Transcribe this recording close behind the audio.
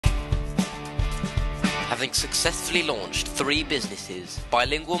Having successfully launched 3 businesses,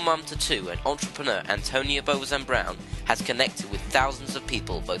 bilingual mum to 2 and entrepreneur Antonia Beauvoisin-Brown has connected with thousands of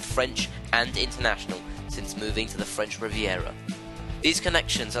people, both French and international, since moving to the French Riviera. These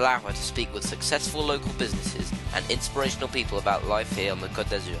connections allow her to speak with successful local businesses and inspirational people about life here on the Côte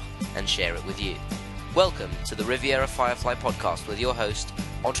d'Azur and share it with you. Welcome to the Riviera Firefly podcast with your host,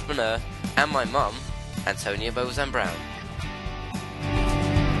 entrepreneur, and my mum, Antonia Beauvoisin-Brown.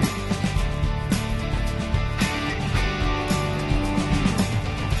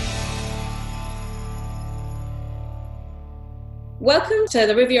 Welcome to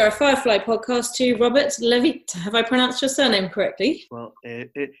the Riviera Firefly podcast to Robert Levitte. Have I pronounced your surname correctly? Well,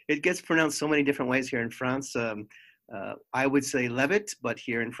 it gets pronounced so many different ways here in France. I would say Levitte, but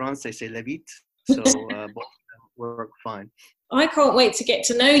here in France they say Levitte, so both of them work fine. I can't wait to get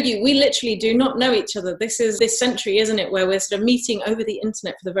to know you. We literally do not know each other. This is this century, isn't it, where we're sort of meeting over the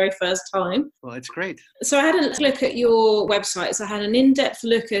internet for the very first time. Well, it's great. So I had a look at your website. So I had an in-depth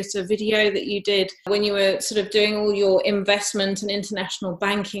look at a video that you did when you were sort of doing all your investment and international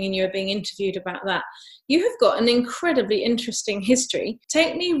banking and you were being interviewed about that. You have got an incredibly interesting history.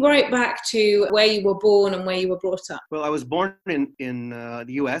 Take me right back to where you were born and where you were brought up. Well, I was born in the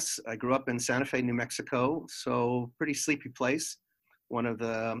U.S. I grew up in Santa Fe, New Mexico, so pretty sleepy place. One of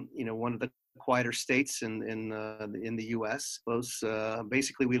the quieter states in the U.S.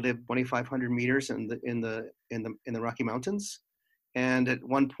 Basically, we lived 2,500 meters in the Rocky Mountains, and at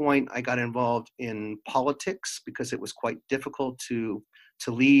one point I got involved in politics because it was quite difficult to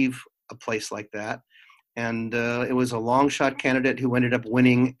leave a place like that. And it was a long shot candidate who ended up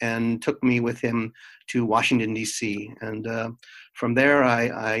winning and took me with him to Washington, D.C. And from there,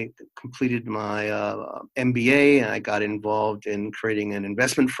 I completed my MBA, and I got involved in creating an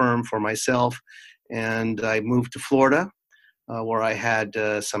investment firm for myself. And I moved to Florida, where I had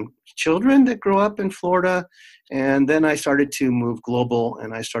some children that grew up in Florida. And then I started to move global,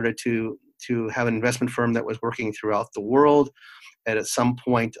 and I started to have an investment firm that was working throughout the world. And at some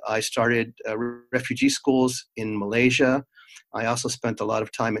point, I started refugee schools in Malaysia. I also spent a lot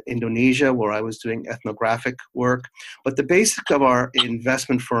of time in Indonesia, where I was doing ethnographic work. But the basic of our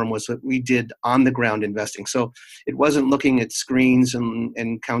investment firm was that we did on-the-ground investing. So it wasn't looking at screens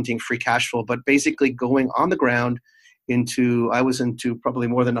and counting free cash flow, but basically going on the ground I was into probably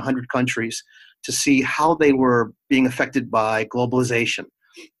more than 100 countries to see how they were being affected by globalization.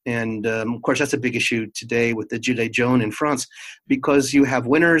 And of course, that's a big issue today with the Gilets jaunes in France, because you have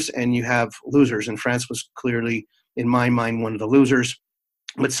winners and you have losers. And France was clearly, in my mind, one of the losers.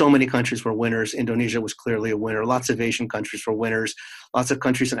 But so many countries were winners. Indonesia was clearly a winner. Lots of Asian countries were winners. Lots of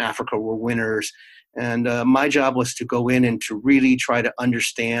countries in Africa were winners. And my job was to go in and to really try to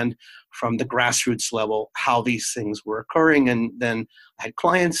understand from the grassroots level how these things were occurring. And then I had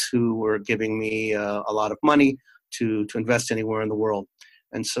clients who were giving me a lot of money to invest anywhere in the world.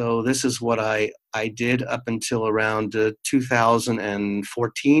 And so this is what I did up until around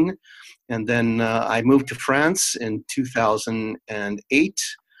 2014. And then I moved to France in 2008.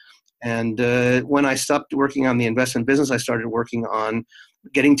 And when I stopped working on the investment business, I started working on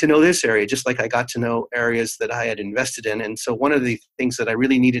getting to know this area, just like I got to know areas that I had invested in. And so one of the things that I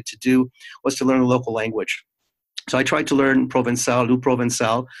really needed to do was to learn the local language. So I tried to learn Provençal, Loup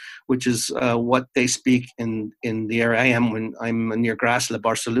Provençal, which is what they speak in the area I am when I'm near Grasse, Le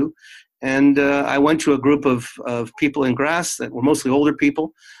Barcelou. And I went to a group of people in Grasse that were mostly older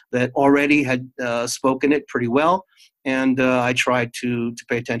people that already had spoken it pretty well. And I tried to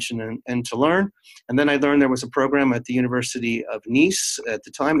pay attention and to learn. And then I learned there was a program at the University of Nice. At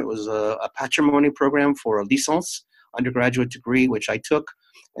the time, it was a patrimony program for a licence, undergraduate degree, which I took.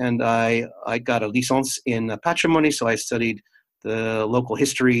 And I got a licence in patrimony, so I studied the local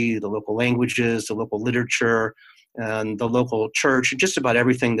history, the local languages, the local literature, and the local church, just about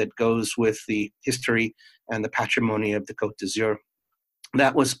everything that goes with the history and the patrimony of the Côte d'Azur.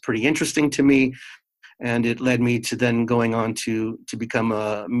 That was pretty interesting to me, and it led me to then going on to become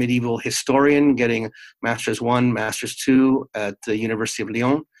a medieval historian, getting Master's 1, Master's 2 at the University of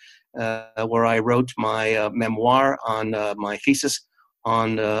Lyon, where I wrote my memoir on my thesis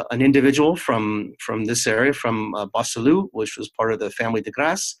on an individual from this area, from Barcelou, which was part of the family de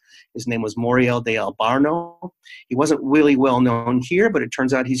Grasse. His name was Moriel de Albarno. He wasn't really well known here, but it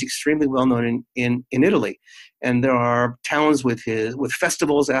turns out he's extremely well known in Italy. And there are towns with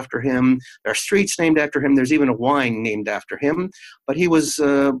festivals after him. There are streets named after him. There's even a wine named after him. But he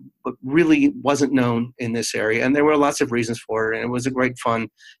really wasn't known in this area. And there were lots of reasons for it. And it was a great, fun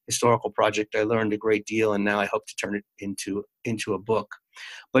historical project. I learned a great deal, and now I hope to turn it into a book.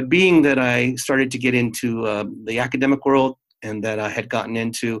 But being that I started to get into the academic world, and that I had gotten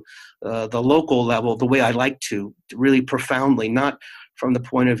into the local level the way I like to really profoundly, not from the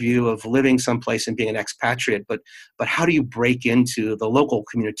point of view of living someplace and being an expatriate, but how do you break into the local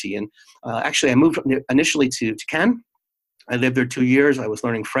community? And actually, I moved initially to Cannes. I lived there 2 years. I was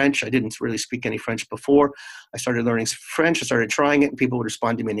learning French. I didn't really speak any French before. I started learning French. I started trying it, and people would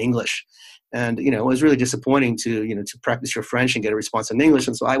respond to me in English. And it was really disappointing to practice your French and get a response in English.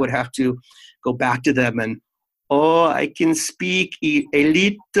 And so I would have to go back to them and, oh, I can speak a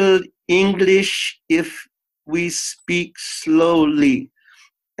little English if we speak slowly.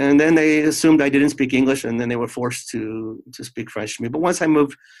 And then they assumed I didn't speak English, and then they were forced to speak French to me. But once I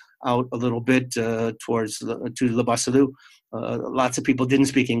moved out a little bit to Le Bar-sur-Loup, lots of people didn't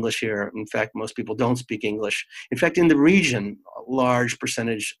speak English here. In fact, most people don't speak English. In fact, in the region, a large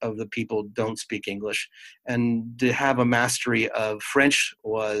percentage of the people don't speak English. And to have a mastery of French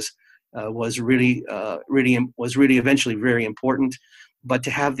was really eventually very important. But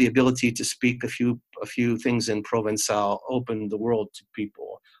to have the ability to speak a few things in Provençal opened the world to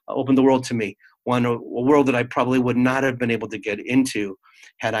people, opened the world to me. A world that I probably would not have been able to get into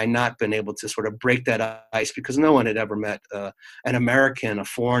had I not been able to sort of break that ice, because no one had ever met an American, a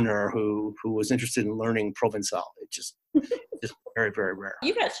foreigner who was interested in learning Provençal. It's just very, very rare.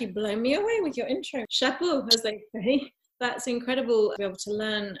 You've actually blown me away with your intro. Chapeau, as they say. That's incredible to be able to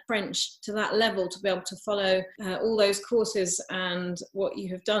learn French to that level, to be able to follow all those courses and what you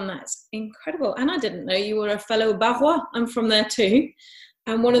have done. That's incredible. And I didn't know you were a fellow Barrois. I'm from there too.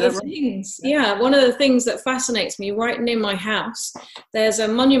 And one of the things that fascinates me, right near my house, there's a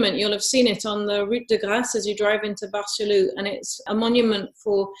monument. You'll have seen it on the Route de Grasse as you drive into Bar-sur-Loup, and it's a monument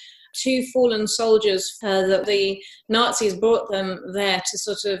for two fallen soldiers that the Nazis brought them there to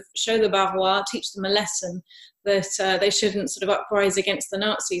sort of show the Barrois, teach them a lesson that they shouldn't sort of uprise against the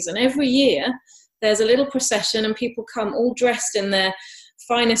Nazis. And every year there's a little procession, and people come all dressed in their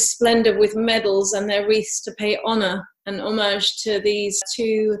finest splendor with medals and their wreaths to pay honor and homage to these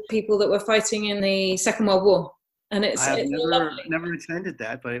two people that were fighting in the Second World War. And it's never attended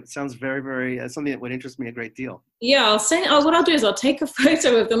that, but it sounds very, very something that would interest me a great deal. Yeah, what I'll do is I'll take a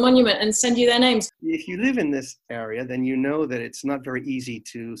photo of the monument and send you their names. If you live in this area, then you know that it's not very easy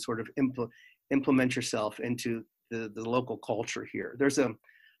to sort of implement yourself into the local culture here.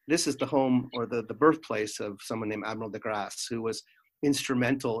 This is the home or the birthplace of someone named Admiral de Grasse, who was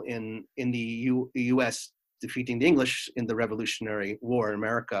instrumental in the U.S. defeating the English in the Revolutionary War in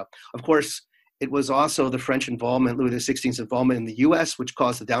America. Of course, it was also the French involvement, Louis XVI's involvement in the U.S., which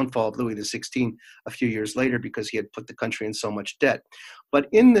caused the downfall of Louis XVI a few years later because he had put the country in so much debt. But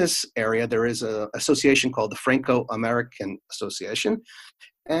in this area, there is an association called the Franco-American Association.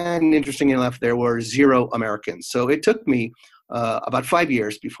 And interestingly enough, there were 0 Americans. So it took me about 5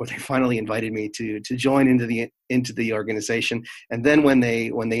 years before they finally invited me to join into the organization. And then when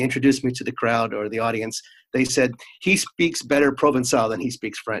they introduced me to the crowd or the audience, they said, he speaks better Provençal than he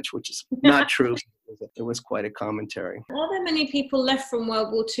speaks French, which is not true. It was quite a commentary. Are there many people left from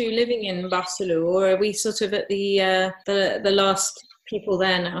World War II living in Bar-sur-Loup, or are we sort of at the last people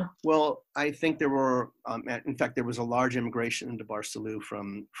there now? Well, I think there were, in fact, there was a large immigration into Bar-sur-Loup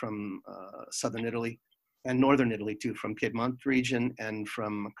from southern Italy and northern Italy too, from Piedmont region and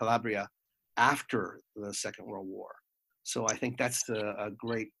from Calabria after the Second World War. So I think that's a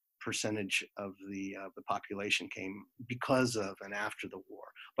great percentage of the population came because of and after the war.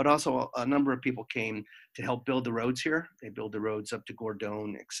 But also a number of people came to help build the roads here. They built the roads up to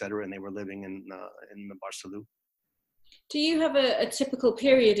Gordon, et cetera, and they were living in the Bar-sur-Loup. Do you have a typical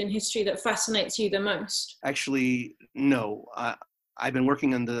period in history that fascinates you the most? Actually, no. I've been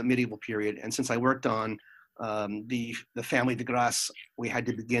working on the medieval period, and since I worked on the family de Grasse, I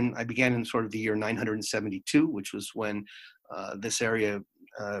began in sort of the year 972, which was when this area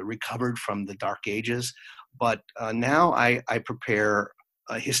recovered from the Dark Ages. But now I prepare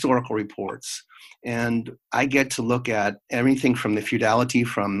historical reports, and I get to look at everything from the feudality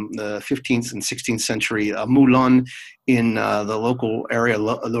from the 15th and 16th century Moulins in the local area,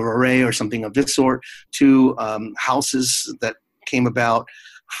 Le Rouergue or something of this sort, to houses that came about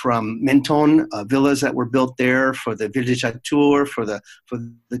from Menton, villas that were built there for the villégiature, for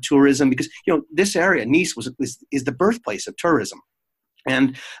the tourism, because this area, Nice, is the birthplace of tourism.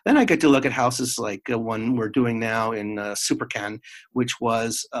 And then I get to look at houses like one we're doing now in Supercan, which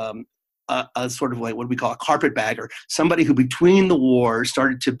was a sort of like what we call a carpetbagger, somebody who between the wars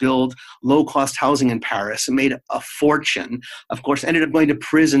started to build low-cost housing in Paris and made a fortune. Of course, ended up going to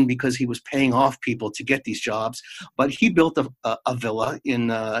prison because he was paying off people to get these jobs. But he built a villa in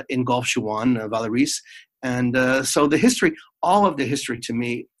Golfe Juan, Vallauris, And so the history, all of the history to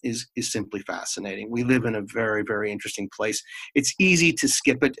me is simply fascinating. We live in a very, very interesting place. It's easy to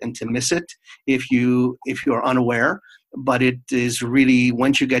skip it and to miss it if you're unaware. But it is really,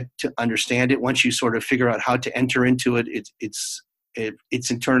 once you get to understand it, once you sort of figure out how to enter into it, it's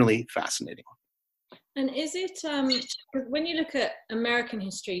internally fascinating. And is it, when you look at American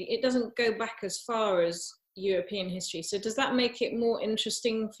history, it doesn't go back as far as European history. So does that make it more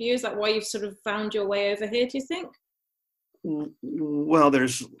interesting for you? Is that why you've sort of found your way over here, do you think? Well,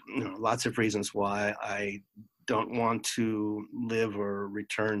 there's lots of reasons why I don't want to live or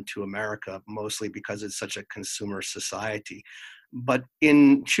return to America, mostly because it's such a consumer society. But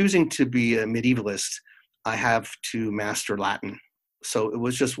in choosing to be a medievalist, I have to master Latin. So it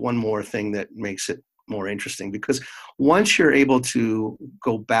was just one more thing that makes it more interesting, because once you're able to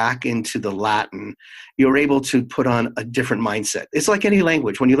go back into the Latin, you're able to put on a different mindset. It's like any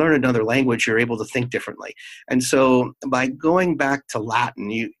language. When you learn another language, you're able to think differently. And so by going back to Latin,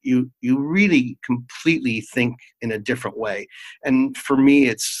 you really completely think in a different way. And for me,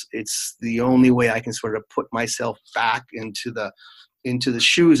 it's the only way I can sort of put myself back into the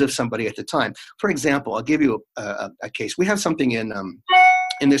shoes of somebody at the time. For example, I'll give you a case. We have something in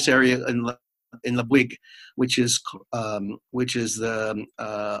this area in La Bouygues, which is a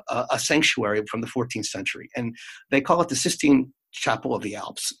sanctuary from the 14th century, and they call it the Sistine Chapel of the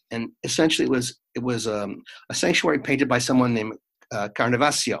Alps. And essentially, it was a sanctuary painted by someone named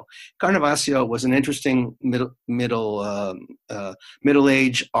Carnavasio. Carnavasio was an interesting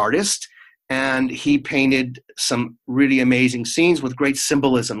middle-age artist. And he painted some really amazing scenes with great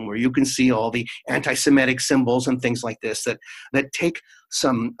symbolism, where you can see all the anti-Semitic symbols and things like this that take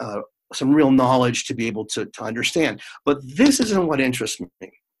some real knowledge to be able to understand. But this isn't what interests me.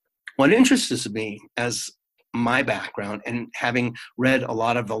 What interests me, as my background and having read a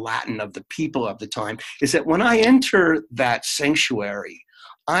lot of the Latin of the people of the time, is that when I enter that sanctuary,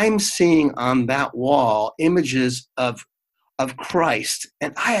 I'm seeing on that wall images of Christ.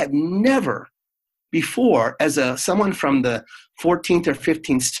 And I had never before, as someone from the 14th or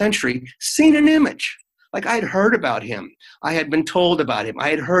 15th century, seen an image. Like, I had heard about him. I had been told about him. I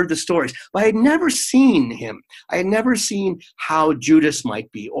had heard the stories, but I had never seen him. I had never seen how Judas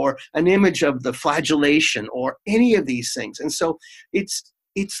might be, or an image of the flagellation, or any of these things. And so it's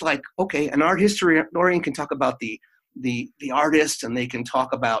like, okay, an art historian can talk about the artist, and they can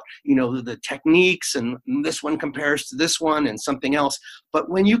talk about, the techniques, and this one compares to this one and something else. But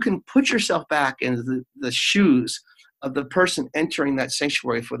when you can put yourself back into the shoes of the person entering that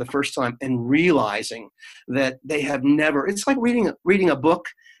sanctuary for the first time and realizing that they have never, it's like reading a book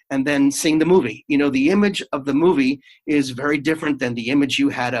and then seeing the movie. The image of the movie is very different than the image you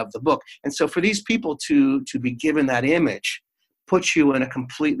had of the book. And so for these people to be given that image puts you in a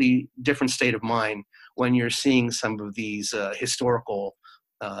completely different state of mind when you're seeing some of these historical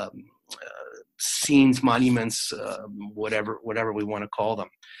scenes, monuments, whatever we want to call them.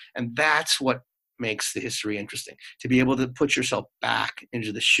 And that's what makes the history interesting, to be able to put yourself back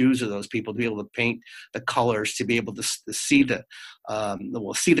into the shoes of those people, to be able to paint the colors, to be able to see the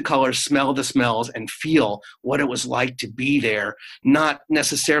colors, smell the smells, and feel what it was like to be there, not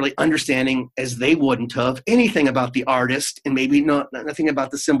necessarily understanding, as they wouldn't have, anything about the artist, and maybe nothing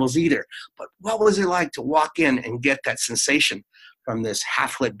about the symbols either. But what was it like to walk in and get that sensation from this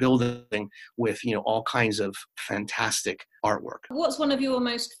half-lit building with, all kinds of fantastic artwork? What's one of your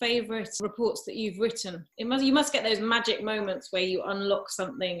most favorite reports that you've written? You must get those magic moments where you unlock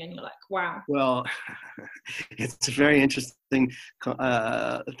something and you're like, wow. Well, it's a very interesting thing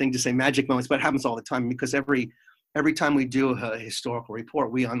to say, magic moments, but it happens all the time, because every time we do a historical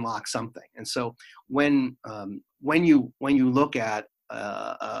report, we unlock something. And so when you look at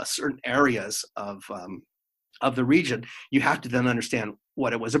certain areas of the region, you have to then understand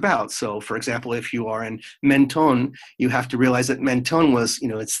what it was about. So, for example, if you are in Menton, you have to realize that Menton was,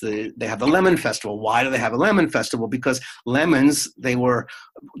 they have the lemon festival. Why do they have a lemon festival? Because lemons, they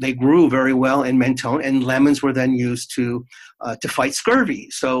grew very well in Menton, and lemons were then used to fight scurvy.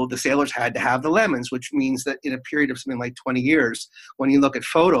 So the sailors had to have the lemons, which means that in a period of something like 20 years, when you look at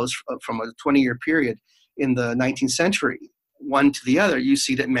photos from a 20-year period in the 19th century, one to the other, you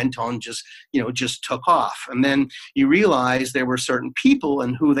see that Menton just took off. And then you realize there were certain people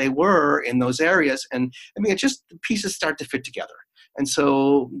and who they were in those areas. And the pieces start to fit together. And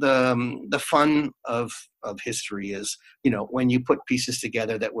so the fun of history is, when you put pieces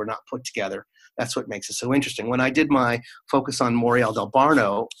together that were not put together, that's what makes it so interesting. When I did my focus on Moriel del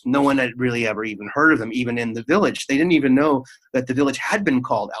Barno, no one had really ever even heard of them, even in the village. They didn't even know that the village had been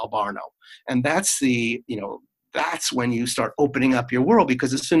called Albarno. And that's that's when you start opening up your world,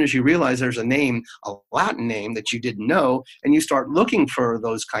 because as soon as you realize there's a name, a Latin name that you didn't know, and you start looking for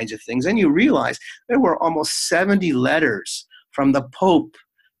those kinds of things, and you realize there were almost 70 letters from the Pope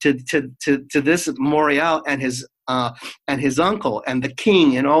to this Montreal and his uncle and the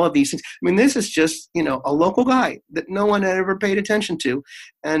king and all of these things. I mean, this is just, a local guy that no one had ever paid attention to.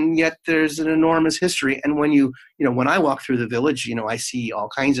 And yet there's an enormous history. And when when I walk through the village, I see all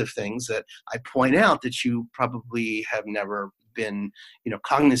kinds of things that I point out that you probably have never been,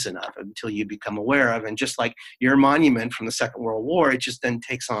 cognizant of until you become aware of. And just like your monument from the Second World War, it just then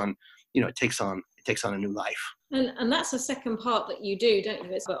takes on, it takes on a new life. And that's the second part that you do, don't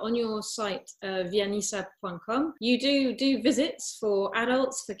you? But on your site, viannisa.com, you do visits for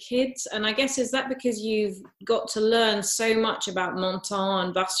adults, for kids. And I guess, is that because you've got to learn so much about Menton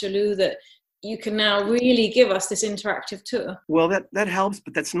and Bar-sur-Loup that you can now really give us this interactive tour? Well, that helps,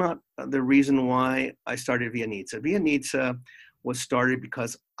 but that's not the reason why I started Via Nizza. Via Nizza was started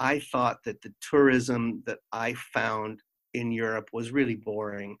because I thought that the tourism that I found in Europe was really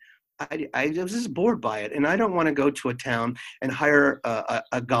boring. I was just bored by it, and I don't want to go to a town and hire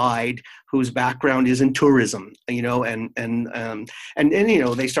a guide whose background is in tourism, and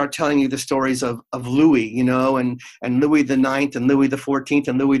they start telling you the stories of Louis, and Louis the Ninth and Louis the 14th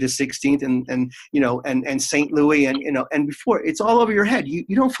and Louis the 16th and Saint Louis and before, it's all over your head.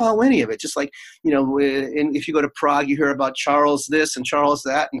 You don't follow any of it. Just like if you go to Prague, you hear about Charles this and Charles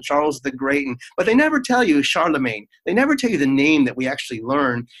that and Charles the Great, but they never tell you Charlemagne. They never tell you the name that we actually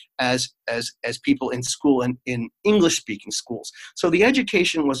learn as people in school and in English-speaking schools. So the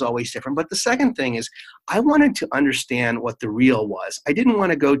education was always different. But the second thing is, I wanted to understand what the real was. I didn't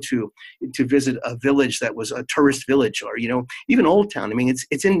want to go to visit a village that was a tourist village, or even Old Town. I mean,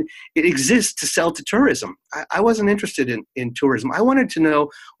 it exists to sell to tourism. I wasn't interested in tourism. I wanted to know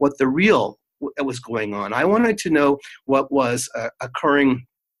what the real was going on. I wanted to know what was occurring,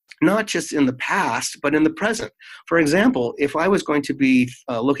 not just in the past, but in the present. For example, if I was going to be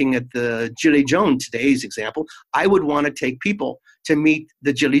looking at the Gilets jaunes, today's example, I would want to take people to meet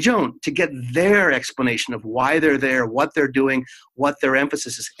the Gilets jaunes, to get their explanation of why they're there, what they're doing, what their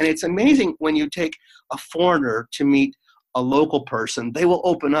emphasis is. And it's amazing when you take a foreigner to meet a local person, they will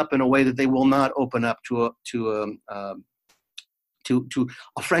open up in a way that they will not open up to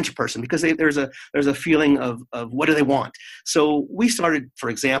a French person, because there's a feeling of what do they want. So we started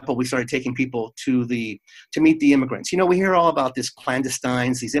taking people to meet the immigrants. We hear all about this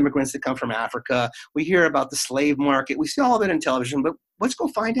clandestines, these immigrants that come from Africa. We hear about the slave market. We see all that in television, but let's go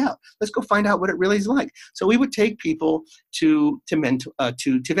find out. Let's go find out what it really is like. So we would take people to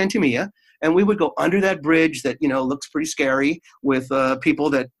Ventimiglia, and we would go under that bridge that looks pretty scary, with people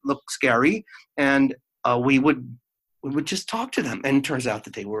that look scary, and we would just talk to them. And it turns out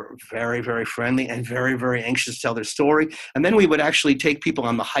that they were very, very friendly and very, very anxious to tell their story. And then we would actually take people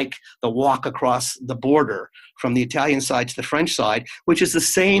on the walk across the border from the Italian side to the French side, which is the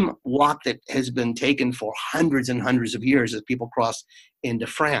same walk that has been taken for hundreds and hundreds of years as people cross into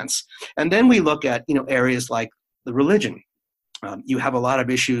France. And then we look at, areas like the religion. You have a lot of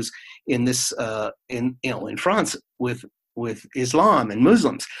issues in this, in France with Islam and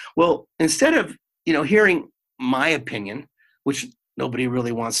Muslims. Well, instead of, hearing my opinion, which nobody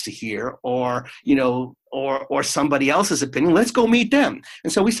really wants to hear, or somebody else's opinion, let's go meet them.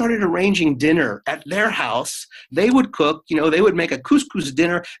 And so we started arranging dinner at their house. They would cook, they would make a couscous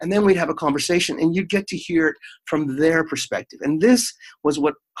dinner, and then we'd have a conversation, and you'd get to hear it from their perspective. And this was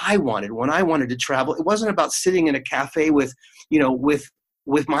what I wanted when I wanted to travel. It wasn't about sitting in a cafe with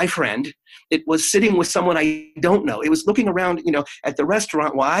my friend. It was sitting with someone I don't know. It was looking around, at the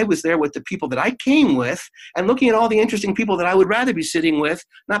restaurant while I was there with the people that I came with, and looking at all the interesting people that I would rather be sitting with,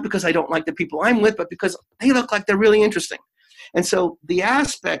 not because I don't like the people I'm with, but because they look like they're really interesting. And so the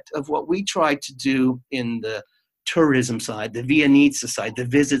aspect of what we try to do in the tourism side, the Via Nizza side, the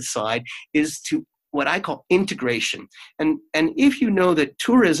visit side, is to what I call integration. And if you know that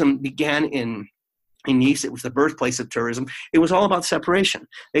tourism began in Nice, it was the birthplace of tourism. It was all about separation.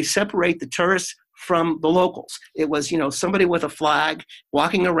 They separate the tourists from the locals. It was, somebody with a flag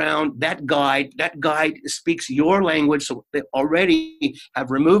walking around, that guide speaks your language, so they already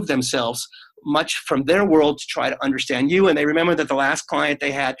have removed themselves much from their world to try to understand you. And they remember that the last client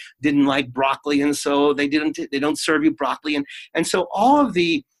they had didn't like broccoli, and so they don't serve you broccoli. And so all of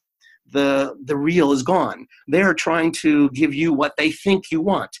the real is gone. They're trying to give you what they think you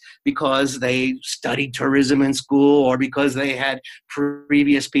want because they studied tourism in school or because they had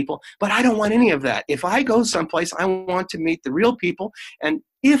previous people. But I don't want any of that. If I go someplace, I want to meet the real people. And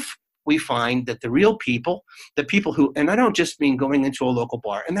if we find that the real people, the people who, and I don't just mean going into a local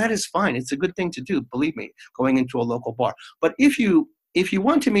bar, and that is fine. It's a good thing to do, believe me, going into a local bar. But if you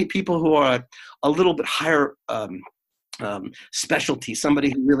want to meet people who are a little bit higher specialty, somebody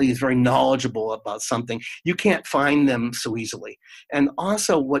who really is very knowledgeable about something, you can't find them so easily. And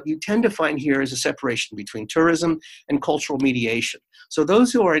also what you tend to find here is a separation between tourism and cultural mediation. So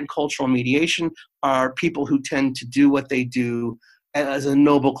those who are in cultural mediation are people who tend to do what they do as a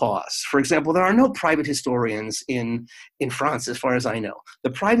noble cause. For example, there are no private historians in France, as far as I know.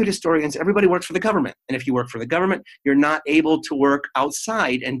 The private historians, everybody works for the government. And if you work for the government, you're not able to work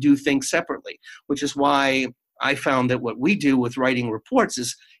outside and do things separately, which is why I found that what we do with writing reports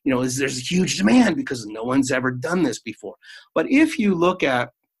is there's a huge demand because no one's ever done this before. But if you look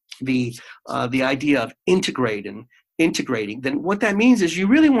at the idea of integrating, then what that means is you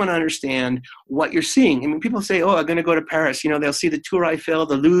really want to understand what you're seeing. I mean, people say, oh, I'm going to go to Paris. They'll see the Tour Eiffel,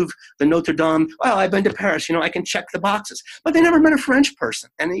 the Louvre, the Notre Dame. Well, I've been to Paris. I can check the boxes. But they never met a French person.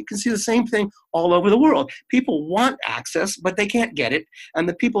 And you can see the same thing all over the world. People want access, but they can't get it. And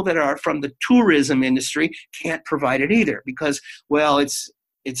the people that are from the tourism industry can't provide it either because, well,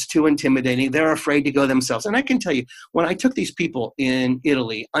 it's too intimidating. They're afraid to go themselves. And I can tell you, when I took these people in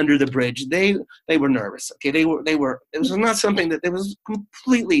Italy under the bridge, they were nervous. Okay, it was not something that was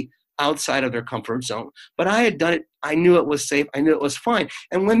completely outside of their comfort zone. But I had done it. I knew it was safe. I knew it was fine.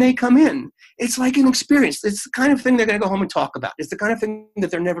 And when they come in, it's like an experience. It's the kind of thing they're going to go home and talk about. It's the kind of thing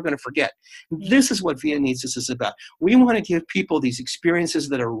that they're never going to forget. This is what Viennese is about. We want to give people these experiences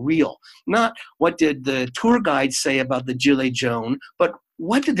that are real, not what did the tour guide say about the Gilets jaunes, but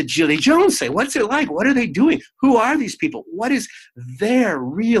what did the Gilets jaunes say? What's it like? What are they doing? Who are these people? What is their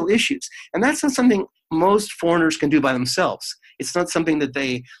real issues? And that's not something most foreigners can do by themselves. It's not something that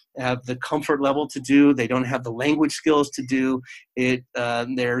they have the comfort level to do. They don't have the language skills to do it.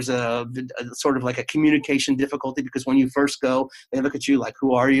 There's a sort of like a communication difficulty because when you first go, they look at you like,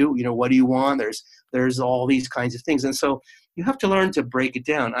 who are you? What do you want? There's all these kinds of things. And so you have to learn to break it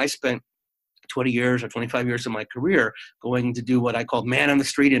down. I spent 20 years or 25 years of my career going to do what I called man on the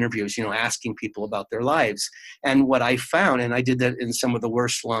street interviews, asking people about their lives. And what I found, and I did that in some of the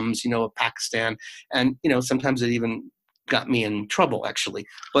worst slums, of Pakistan, and, sometimes it even got me in trouble, actually.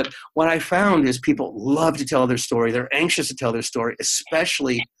 But what I found is people love to tell their story. They're anxious to tell their story,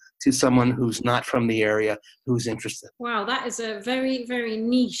 especially to someone who's not from the area, who's interested. Wow, that is a very, very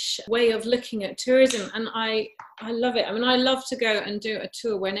niche way of looking at tourism. And I love it. I mean, I love to go and do a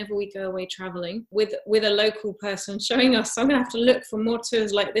tour whenever we go away traveling with a local person showing us. So I'm going to have to look for more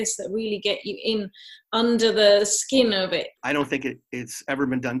tours like this that really get you in under the skin of it. I don't think it's ever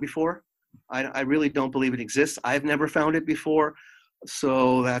been done before. I really don't believe it exists. I've never found it before.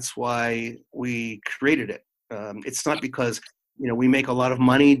 So that's why we created it. It's not because we make a lot of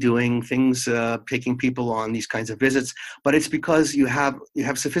money doing things, taking people on these kinds of visits, but it's because you have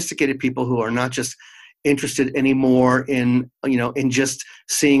sophisticated people who are not just interested anymore in just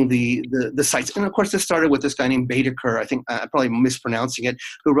seeing the sites. And of course, this started with this guy named Baedeker. I think I'm probably mispronouncing it,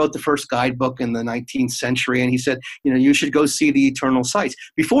 who wrote the first guidebook in the 19th century. And he said, you should go see the eternal sites.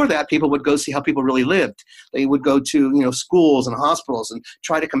 Before that, people would go see how people really lived. They would go to, schools and hospitals and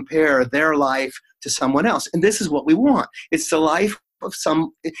try to compare their life to someone else. And this is what we want. It's the life of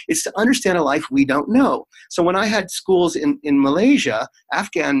it's to understand a life we don't know. So when I had schools in Malaysia,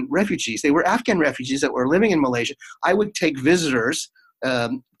 Afghan refugees, they were Afghan refugees that were living in Malaysia, I would take visitors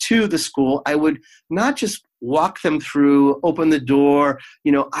to the school. I would not just walk them through, open the door,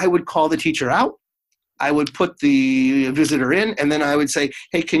 I would call the teacher out. I would put the visitor in, and then I would say,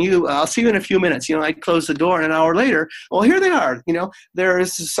 hey, I'll see you in a few minutes. I'd close the door, and an hour later, well, here they are. There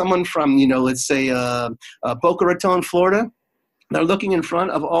is someone from, let's say, Boca Raton, Florida. They're looking in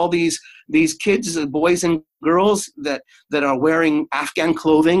front of all these kids, boys and girls that are wearing Afghan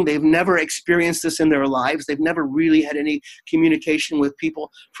clothing. They've never experienced this in their lives. They've never really had any communication with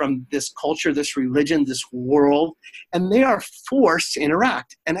people from this culture, this religion, this world, and they are forced to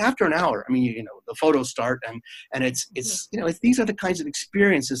interact. And after an hour, the photos start, and it's these are the kinds of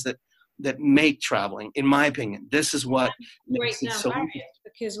experiences that make traveling, in my opinion. This is what makes it so barriers,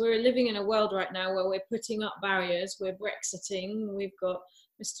 because we're living in a world right now where we're putting up barriers. We're Brexiting. We've got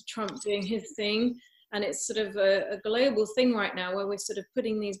Mr. Trump doing his thing. And it's sort of a global thing right now where we're sort of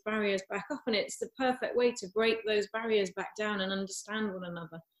putting these barriers back up. And it's the perfect way to break those barriers back down and understand one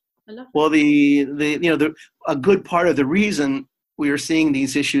another. I love it. Well, a good part of the reason we are seeing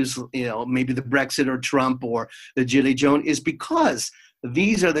these issues, maybe the Brexit or Trump or the Gilets jaunes, is because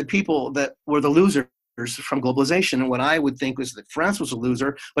these are the people that were the losers from globalization. And what I would think was that France was a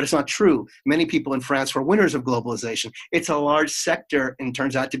loser, but it's not true. Many people in France were winners of globalization. It's a large sector, and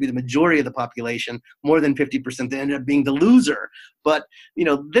turns out to be the majority of the population, more than 50%, that ended up being the loser. But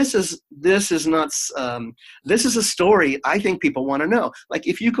this is not this is a story I think people want to know. Like,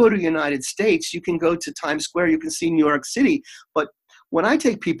 if you go to the United States, you can go to Times Square, you can see New York City, but when I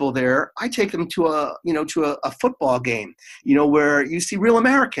take people there, I take them to a football game, where you see real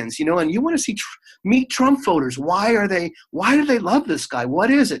Americans, and you want to meet Trump voters. Why do they love this guy?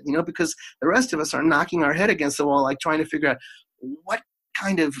 What is it? Because the rest of us are knocking our head against the wall, like trying to figure out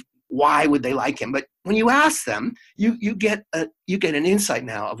why would they like him? But when you ask them, you get an insight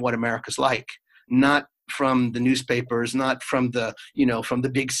now of what America's like, not from the newspapers, not from the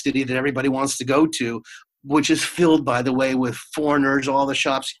big city that everybody wants to go to, which is filled, by the way, with foreigners, all the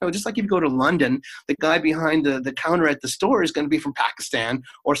shops. Just like if you go to London, the guy behind the counter at the store is going to be from Pakistan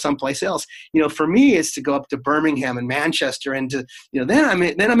or someplace else. For me, it's to go up to Birmingham and Manchester, and then I'm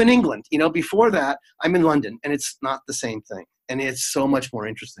in England. Before that, I'm in London, and it's not the same thing, and it's so much more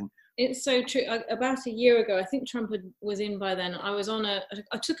interesting. It's so true. About a year ago, I think Trump was in by then.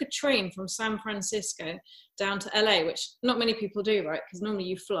 I took a train from San Francisco down to LA, which not many people do, right? Because normally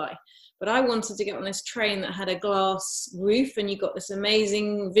you fly. But I wanted to get on this train that had a glass roof, and you got this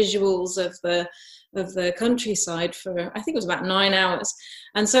amazing visuals of the countryside for, I think it was about 9 hours.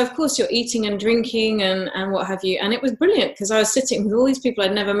 And so, of course, you're eating and drinking and what have you. And it was brilliant because I was sitting with all these people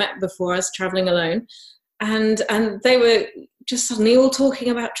I'd never met before. I was traveling alone. And they were just suddenly all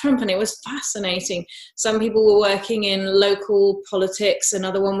talking about Trump, and it was fascinating. Some people were working in local politics,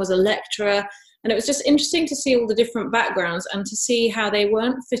 another one was a lecturer, and it was just interesting to see all the different backgrounds and to see how they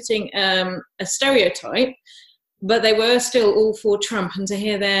weren't fitting a stereotype, but they were still all for Trump, and to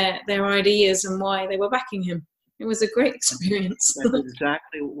hear their ideas and why they were backing him. It was a great experience. That's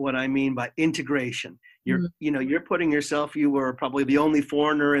exactly what I mean by integration. You're putting yourself, you were probably the only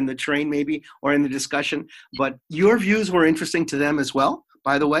foreigner in the train maybe, or in the discussion, but your views were interesting to them as well.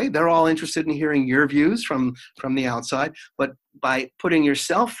 By the way, they're all interested in hearing your views from the outside, but by putting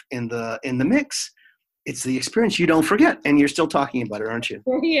yourself in the mix, it's the experience you don't forget, and you're still talking about it, aren't you?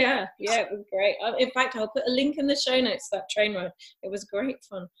 Yeah, it was great. In fact, I'll put a link in the show notes to that train ride. It was great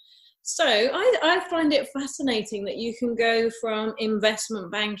fun. So I find it fascinating that you can go from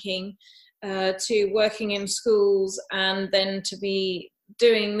investment banking to working in schools and then to be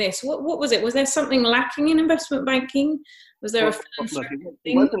doing this. What was it? Was there something lacking in investment banking? Was there a philanthropic thing?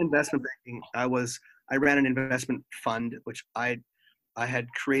 It wasn't investment banking. I ran an investment fund, which I had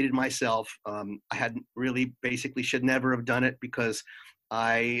created myself. I had really basically should never have done it because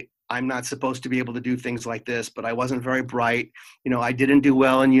I'm not supposed to be able to do things like this, but I wasn't very bright. I didn't do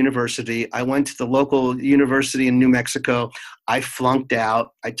well in university. I went to the local university in New Mexico. I flunked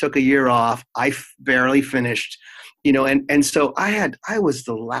out. I took a year off. I barely finished, and so I was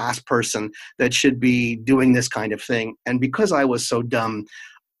the last person that should be doing this kind of thing. And because I was so dumb,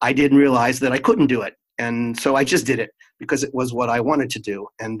 I didn't realize that I couldn't do it. And so I just did it because it was what I wanted to do.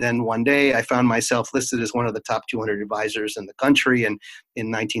 And then one day I found myself listed as one of the top 200 advisors in the country. And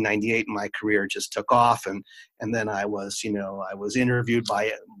in 1998, my career just took off. And then I was interviewed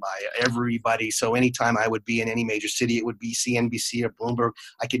by everybody. So anytime I would be in any major city, it would be CNBC or Bloomberg.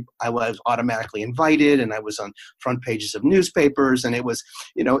 I was automatically invited, and I was on front pages of newspapers. And it was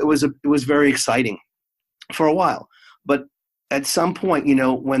very exciting for a while. But at some point,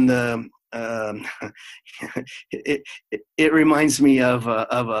 when the it reminds me of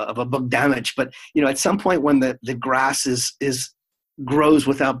a book Damage, but at some point when the grass grows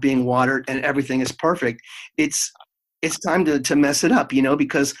without being watered and everything is perfect, it's time to mess it up,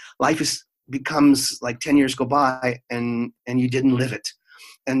 because life becomes like 10 years go by and you didn't live it.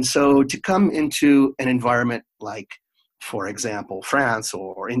 And so to come into an environment like, for example, France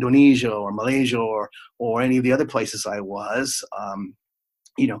or Indonesia or Malaysia or any of the other places I was,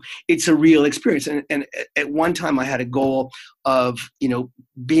 it's a real experience. And at one time I had a goal of,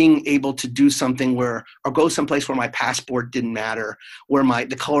 being able to do something or go someplace where my passport didn't matter, where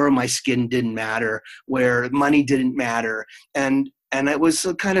the color of my skin didn't matter, where money didn't matter. And it was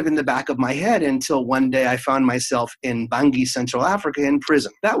kind of in the back of my head until one day I found myself in Bangui, Central Africa, in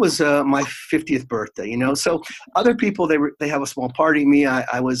prison. That was my 50th birthday, So other people, they have a small party. Me,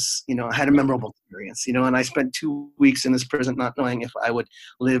 I was, I had a memorable experience, and I spent 2 weeks in this prison not knowing if I would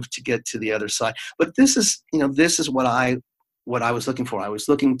live to get to the other side. But this is what I was looking for. I was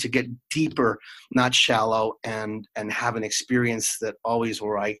looking to get deeper, not shallow, and have an experience that always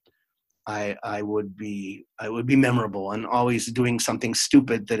where I would be memorable, and always doing something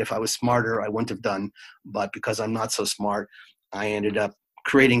stupid that if I was smarter I wouldn't have done, but because I'm not so smart, I ended up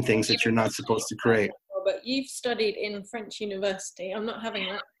creating things that you're not supposed to create. but you've studied in French university. I'm not having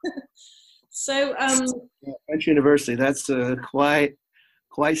that. So, French university, that's quite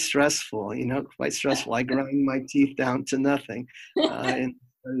stressful, quite stressful. I grind my teeth down to nothing in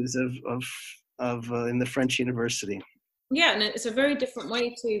terms in the French university. yeah, and it's a very different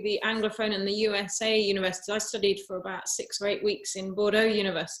way to the Anglophone and the USA universities. I studied for about 6 or 8 weeks in Bordeaux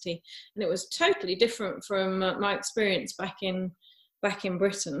University, and it was totally different from my experience back in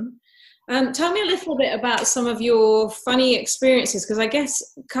Britain. Tell me a little bit about some of your funny experiences, because I guess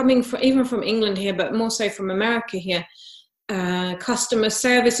coming even from England here, but more so from America here, customer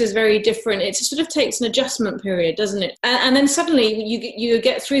service is very different. It sort of takes an adjustment period, doesn't it? And then suddenly you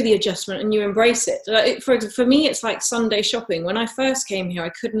get through the adjustment and you embrace it. Like, for me, it's like Sunday shopping. When I first came here, I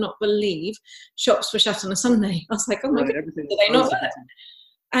could not believe shops were shut on a Sunday. I was like, oh my God, do they not?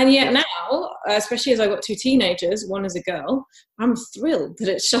 And yet now, especially as I've got 2 teenagers, one is a girl, I'm thrilled that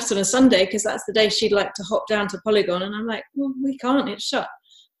it's shut on a Sunday, because that's the day she'd like to hop down to Polygon. And I'm like, well, we can't, it's shut.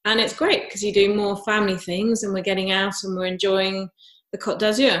 And it's great because you do more family things and we're getting out and we're enjoying the Côte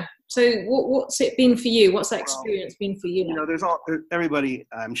d'Azur. So what's it been for you? What's that experience been for you? There's everybody,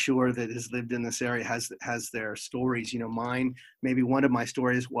 I'm sure, that has lived in this area has their stories. Mine, maybe one of my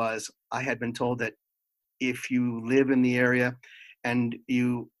stories was I had been told that if you live in the area and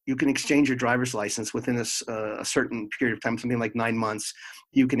you can exchange your driver's license within a certain period of time, something like 9 months,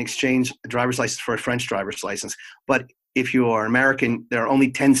 you can exchange a driver's license for a French driver's license. But if you are American, there are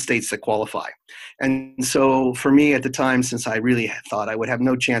only 10 states that qualify. And so for me at the time, since I really thought I would have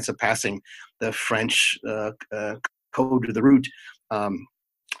no chance of passing the French code of the route,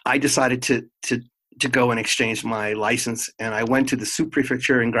 I decided to go and exchange my license. And I went to the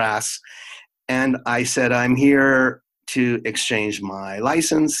sous-prefecture in Grasse, and I said, I'm here to exchange my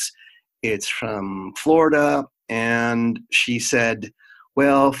license. It's from Florida. And she said,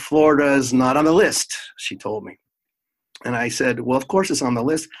 well, Florida's not on the list, she told me. And I said, well, of course it's on the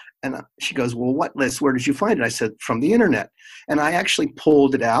list. And she goes, well, what list? Where did you find it? I said, from the internet. And I actually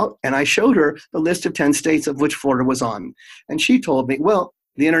pulled it out and I showed her the list of 10 states of which Florida was on. And she told me, well,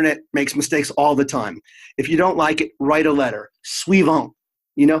 the internet makes mistakes all the time. If you don't like it, write a letter. Suivant,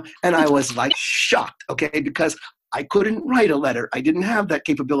 And I was like shocked, okay, because I couldn't write a letter. I didn't have that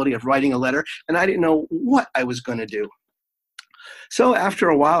capability of writing a letter, and I didn't know what I was going to do. So after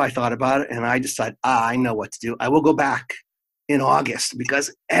a while, I thought about it, and I decided, I know what to do. I will go back in August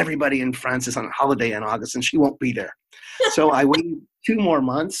because everybody in France is on holiday in August, and she won't be there. So I waited 2 more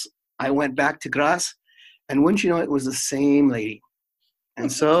months. I went back to Grasse, and wouldn't you know, it was the same lady.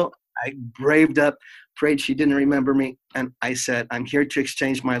 And so I braved up, prayed she didn't remember me, and I said, I'm here to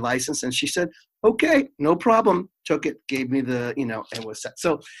exchange my license. And she said, okay, no problem. Took it, gave me the, and was set.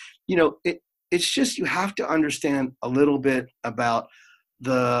 So, it's just, you have to understand a little bit about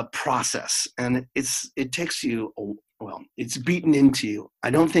the process, and it takes you, well, it's beaten into you.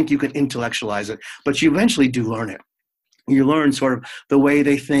 I don't think you can intellectualize it, but you eventually do learn it. You learn sort of the way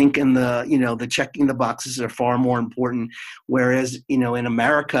they think, and the checking the boxes are far more important. Whereas, in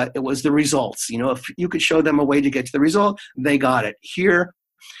America, it was the results. If you could show them a way to get to the result, they got it. Here,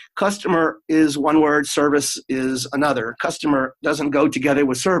 customer is one word, service is another. Customer doesn't go together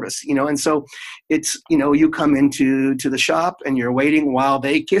with service, and so it's, you come into the shop and you're waiting while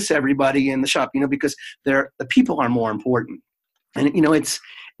they kiss everybody in the shop, because the people are more important. And,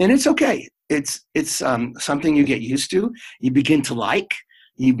 it's okay. It's something you get used to. You begin to like.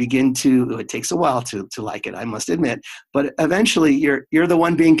 It takes a while to like it, I must admit, but eventually you're the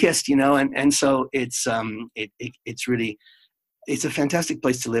one being kissed, and so it's really, it's a fantastic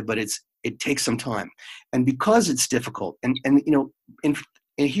place to live, but it takes some time. And because it's difficult, and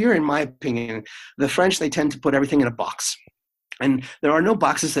here, in my opinion, the French, they tend to put everything in a box, and there are no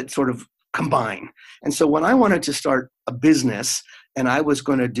boxes that sort of combine. And so when I wanted to start a business and I was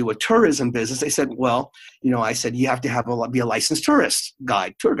going to do a tourism business, they said, well, I said, you have to be a licensed tour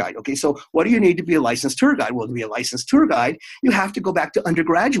guide. Okay, so what do you need to be a licensed tour guide? Well, to be a licensed tour guide, you have to go back to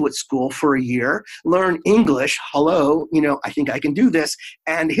undergraduate school for a year, learn English. Hello, I think I can do this.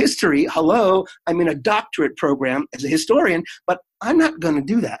 And history. Hello, I'm in a doctorate program as a historian, but I'm not going to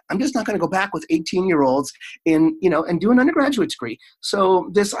do that. I'm just not going to go back with 18-year-olds and do an undergraduate degree. So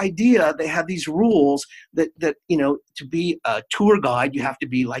this idea, they have these rules that to be a tour guide, you have to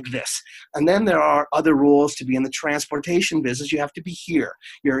be like this. And then there are other rules to be in the transportation business. You have to be here.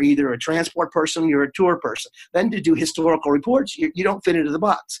 You're either a transport person, you're a tour person. Then to do historical reports, you don't fit into the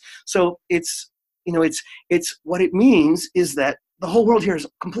box. So it's what it means is that the whole world here is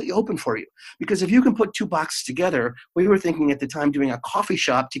completely open for you. Because if you can put two boxes together, we were thinking at the time doing a coffee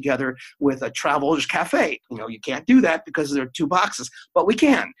shop together with a traveler's cafe. You can't do that because there are two boxes, but we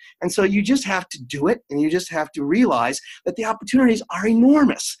can. And so you just have to do it, and you just have to realize that the opportunities are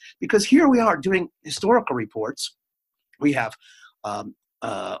enormous. Because here we are doing historical reports. We have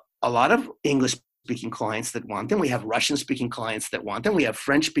a lot of English-speaking clients that want them. We have Russian-speaking clients that want them. We have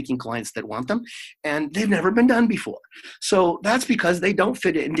French-speaking clients that want them, and they've never been done before. So that's because they don't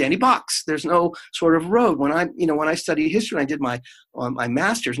fit into any box. There's no sort of road. When I studied history, and I did my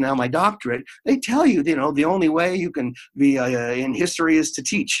master's, now my doctorate, they tell you, the only way you can be in history is to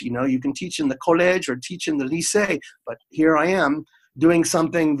teach. You can teach in the college or teach in the lycée, but here I am doing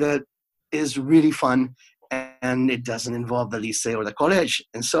something that is really fun, and it doesn't involve the lycée or the college.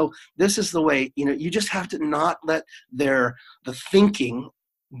 And so this is the way, you just have to not let the thinking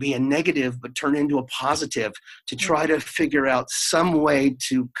be a negative, but turn into a positive, to try to figure out some way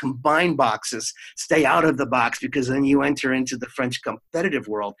to combine boxes, stay out of the box, because then you enter into the French competitive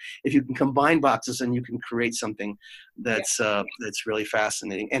world. If you can combine boxes, then you can create something that's really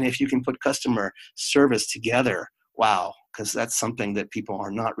fascinating. And if you can put customer service together, wow, because that's something that people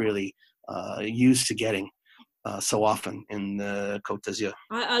are not really used to getting so often in the Côte d'Azur.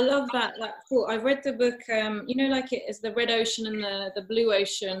 I love that thought. I read the book, like it is the red ocean and the blue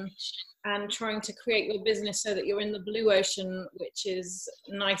ocean, and trying to create your business so that you're in the blue ocean, which is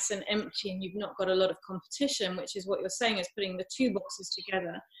nice and empty, and you've not got a lot of competition, which is what you're saying, is putting the two boxes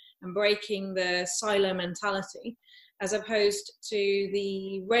together and breaking the silo mentality, as opposed to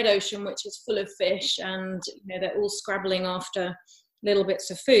the red ocean, which is full of fish, and they're all scrabbling after little bits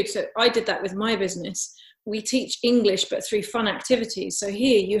of food. So I did that with my business. We teach English, but through fun activities. So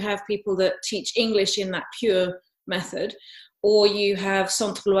here you have people that teach English in that pure method, or you have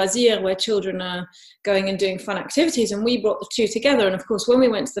Centre Loisirs, where children are going and doing fun activities. And we brought the two together. And of course, when we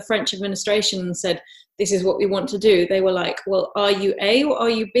went to the French administration and said, this is what we want to do, they were like, well, are you A or are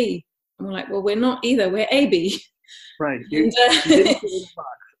you B? And we're like, well, we're not either, we're AB. Right. You didn't put it in the box.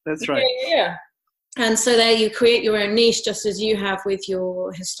 That's right. Yeah. And so there you create your own niche, just as you have with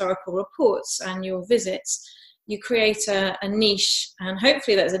your historical reports and your visits. You create a niche, and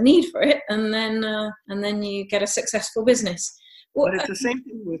hopefully there's a need for it, and then you get a successful business. But it's the same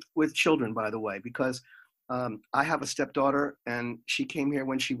thing with children, by the way, because I have a stepdaughter, and she came here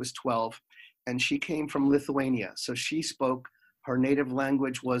when she was 12, and she came from Lithuania. So her native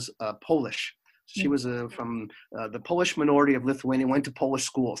language was Polish. She was from the Polish minority of Lithuania, went to Polish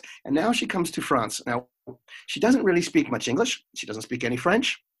schools. And now she comes to France. Now, she doesn't really speak much English. She doesn't speak any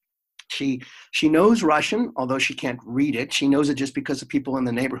French. She knows Russian, although she can't read it. She knows it just because of people in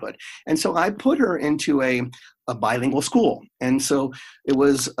the neighborhood. And so I put her into a bilingual school. And so it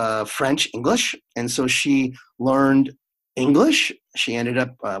was French, English. And so she learned English. She ended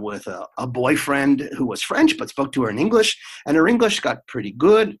up with a boyfriend who was French, but spoke to her in English. And her English got pretty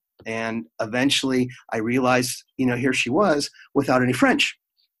good. And eventually I realized, here she was without any French.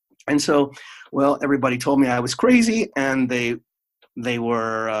 And so, well, everybody told me I was crazy, and they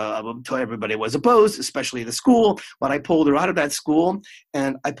were, everybody was opposed, especially the school. But I pulled her out of that school,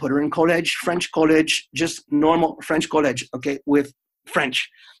 and I put her in college, French college, just normal French college, okay, with French.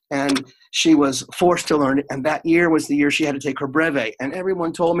 And she was forced to learn it. And that year was the year she had to take her brevet. And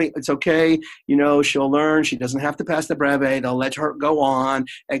everyone told me, it's okay, she'll learn. She doesn't have to pass the brevet. They'll let her go on,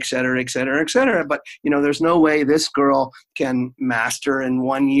 et cetera, et cetera, et cetera. But, there's no way this girl can master in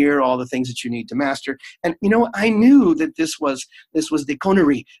 1 year all the things that you need to master. And, I knew that this was the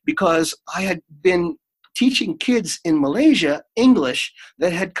connerie, because I had been teaching kids in Malaysia English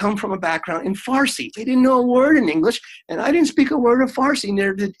that had come from a background in Farsi. They didn't know a word in English, and I didn't speak a word of Farsi,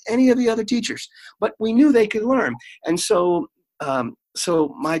 neither did any of the other teachers. But we knew they could learn. And so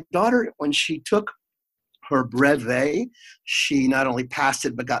my daughter, when she took her brevet, she not only passed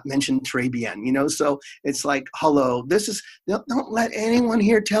it, but got mentioned très bien, so it's like, hello, don't let anyone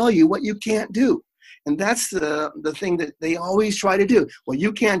here tell you what you can't do. And that's the thing that they always try to do. Well,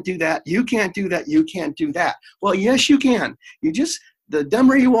 you can't do that. You can't do that. You can't do that. Well, yes, you can. The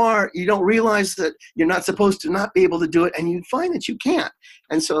dumber you are, you don't realize that you're not supposed to not be able to do it, and you find that you can't.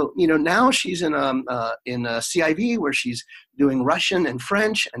 And so, now she's in a CIV, where she's doing Russian and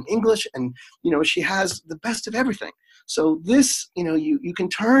French and English, and, she has the best of everything. So this, you can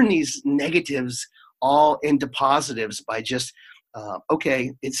turn these negatives all into positives by just,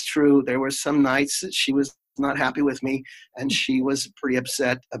 okay, it's true. There were some nights that she was not happy with me, and she was pretty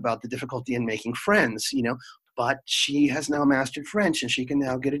upset about the difficulty in making friends, but she has now mastered French, and she can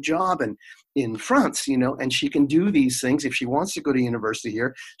now get a job in France, and she can do these things. If she wants to go to university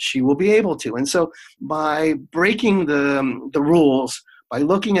here, she will be able to. And so by breaking the rules, by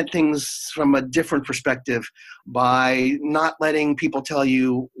looking at things from a different perspective, by not letting people tell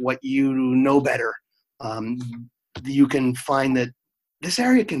you what you know better, you can find that this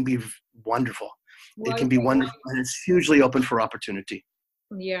area can be wonderful. It can be wonderful, and it's hugely open for opportunity.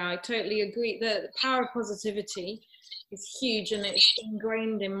 Yeah, I totally agree. The power of positivity is huge, and it's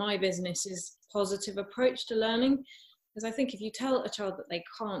ingrained in my business is positive approach to learning. Because I think if you tell a child that they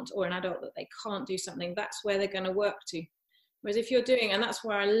can't, or an adult that they can't do something, that's where they're going to work to. Whereas if you're doing, and that's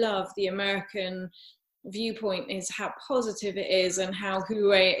why I love the American viewpoint, is how positive it is and how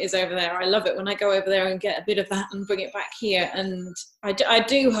hooray it is over there. I love it when I go over there and get a bit of that and bring it back here. And I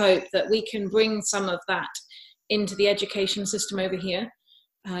do hope that we can bring some of that into the education system over here.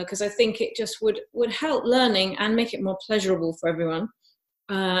 Because I think it just would help learning and make it more pleasurable for everyone.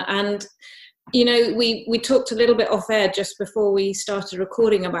 And, we talked a little bit off air just before we started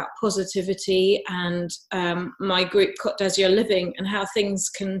recording about positivity and my group, Côte d'Azur Living, and how things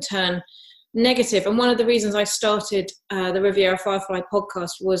can turn negative. And one of the reasons I started the Riviera Firefly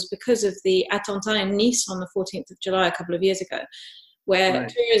podcast was because of the attentat in Nice on the 14th of July a couple of years ago, where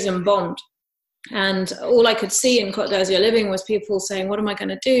tourism bombed. And all I could see in Côte d'Azur Living was people saying, what am I going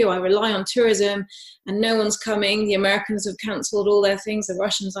to do? I rely on tourism and no one's coming. The Americans have cancelled all their things. The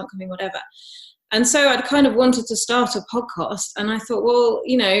Russians aren't coming, whatever. And so I'd kind of wanted to start a podcast. And I thought, well,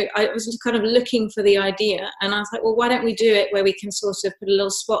 I was kind of looking for the idea. And I was like, well, why don't we do it where we can sort of put a little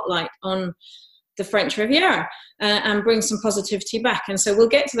spotlight on the French Riviera and bring some positivity back. And so we'll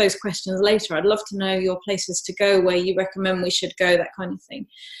get to those questions later. I'd love to know your places to go, where you recommend we should go, that kind of thing.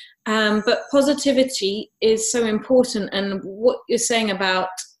 But positivity is so important, and what you're saying about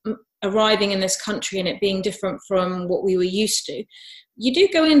arriving in this country and it being different from what we were used to, you do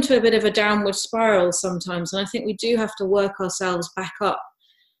go into a bit of a downward spiral sometimes, and I think we do have to work ourselves back up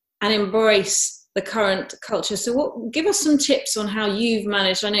and embrace the current culture. So give us some tips on how you've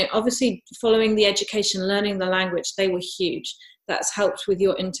managed. I know obviously following the education, learning the language, they were huge. That's helped with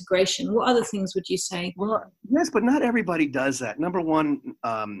your integration. What other things would you say? Well, yes, but not everybody does that. Number one,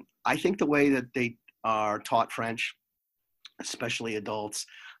 I think the way that they are taught French, especially adults,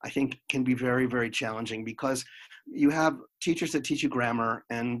 I think can be very, very challenging, because you have teachers that teach you grammar,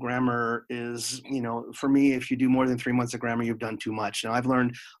 and grammar is, for me, if you do more than 3 months of grammar, you've done too much. Now, I've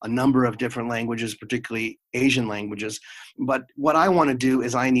learned a number of different languages, particularly Asian languages, but what I want to do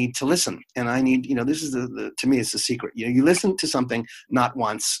is I need to listen, and I need, this is to me, it's the secret. You listen to something not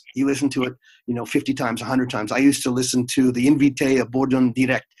once, you listen to it, 50 times, 100 times. I used to listen to the Invité of Bourdon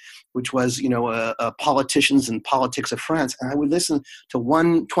Direct, which was, politicians and politics of France, and I would listen to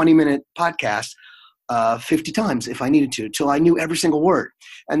one 20-minute podcast 50 times if I needed to, till I knew every single word.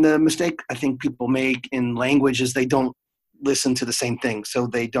 And the mistake I think people make in language is they don't listen to the same thing, so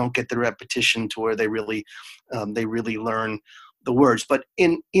they don't get the repetition to where they really learn the words. But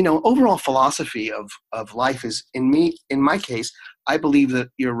in overall philosophy of life is, in my case, I believe that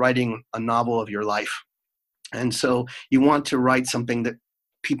you're writing a novel of your life, and so you want to write something that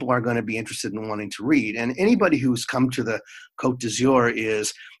people are going to be interested in wanting to read. And anybody who's come to the Côte d'Azur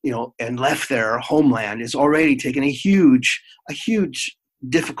is, and left their homeland is already taken a huge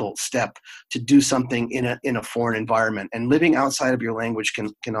difficult step to do something in a foreign environment. And living outside of your language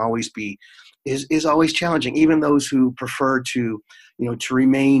can always be, is always challenging. Even those who prefer to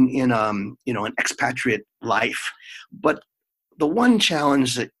remain in an expatriate life. But the one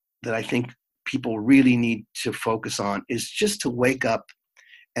challenge that I think people really need to focus on is just to wake up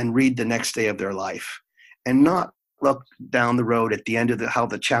and read the next day of their life, and not look down the road at the end of how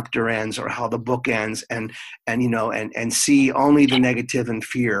the chapter ends or how the book ends, and see only the negative and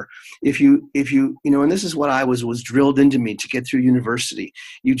fear. If you and this is what I was drilled into me to get through university.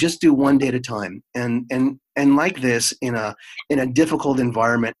 You just do one day at a time, and like this in a difficult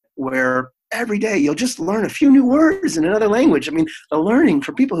environment where every day you'll just learn a few new words in another language. I mean, the learning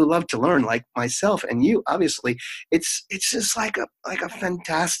for people who love to learn, like myself and you, obviously, it's just like a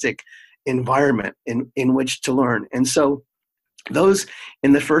fantastic environment in which to learn. And so those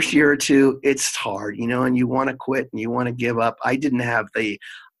in the first year or two, it's hard, and you want to quit and you want to give up. I didn't have the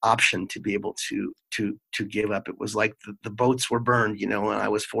option to be able to give up. It was like the boats were burned, and I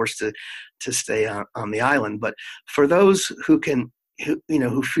was forced to stay on the island. But for those who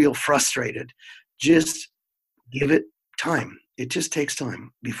feel frustrated, just give it time. It just takes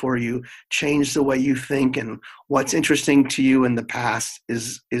time before you change the way you think, and what's interesting to you in the past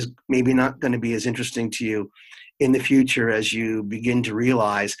is maybe not going to be as interesting to you in the future as you begin to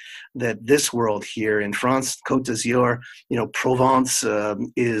realize that this world here in France, Côte d'Azur, Provence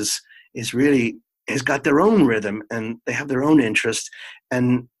is really has got their own rhythm, and they have their own interest,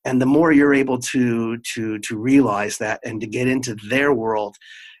 and the more you're able to realize that and to get into their world,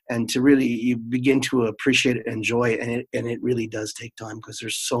 and to really you begin to appreciate it, enjoy it, and it really does take time because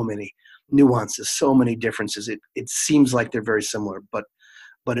there's so many nuances, so many differences. It seems like they're very similar, but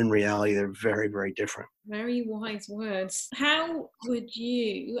in reality, they're very, very different. Very wise words. How would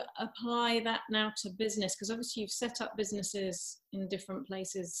you apply that now to business? Because obviously you've set up businesses in different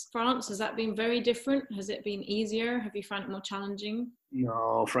places. France, has that been very different? Has it been easier? Have you found it more challenging?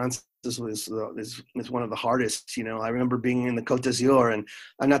 No, France is one of the hardest. I remember being in the Côte d'Azur, and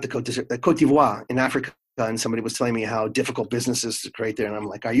not the Côte d'Azur, the Côte d'Ivoire in Africa. And somebody was telling me how difficult business is to create there. And I'm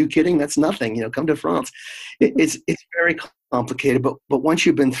like, are you kidding? That's nothing, come to France. It's very complicated, but once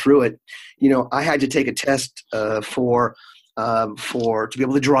you've been through it, I had to take a test to be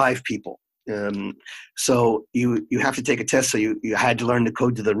able to drive people. So you have to take a test. So you had to learn the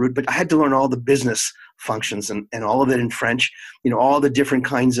code to the route, but I had to learn all the business functions and all of it in French, all the different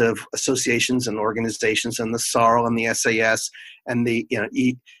kinds of associations and organizations, and the SARL and the SAS and the,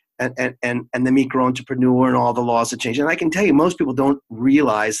 and the micro entrepreneur and all the laws that change. And I can tell you, most people don't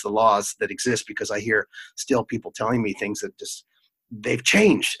realize the laws that exist, because I hear still people telling me things that just, they've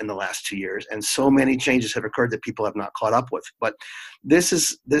changed in the last 2 years. And so many changes have occurred that people have not caught up with. But this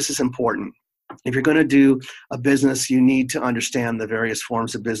is important. If you're going to do a business, you need to understand the various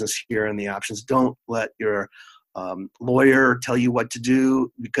forms of business here and the options. Don't let your lawyer tell you what to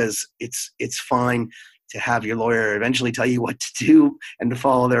do, because it's fine to have your lawyer eventually tell you what to do and to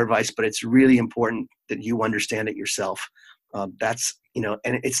follow their advice, but it's really important that you understand it yourself. That's, and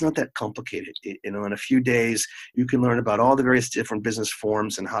it's not that complicated. In a few days, you can learn about all the various different business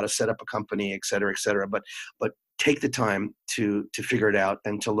forms and how to set up a company, et cetera, but take the time to figure it out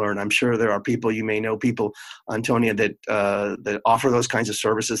and to learn. I'm sure there are people, you may know people, Antonia, that offer those kinds of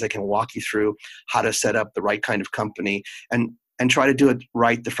services. They can walk you through how to set up the right kind of company and try to do it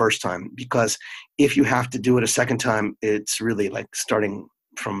right the first time, because if you have to do it a second time, it's really like starting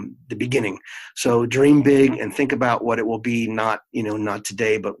from the beginning. So dream big and think about what it will be, not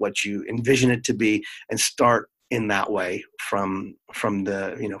today, but what you envision it to be, and start in that way from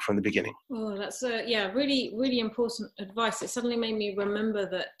the beginning. Oh, that's really, really important advice. It suddenly made me remember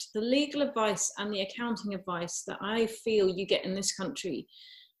that the legal advice and the accounting advice that I feel you get in this country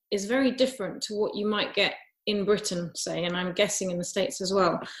is very different to what you might get in Britain, say, and I'm guessing in the States as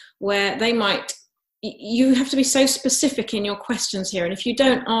well, where you have to be so specific in your questions here. And if you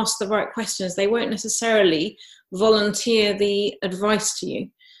don't ask the right questions, they won't necessarily volunteer the advice to you.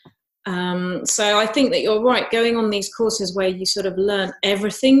 So I think that you're right, going on these courses where you sort of learn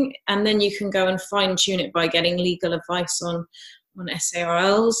everything, and then you can go and fine tune it by getting legal advice on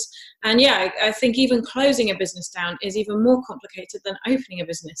SARLs. And I think even closing a business down is even more complicated than opening a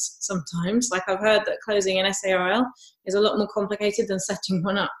business sometimes. Like I've heard that closing an SARL is a lot more complicated than setting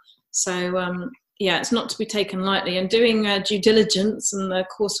one up. So it's not to be taken lightly. And doing due diligence and the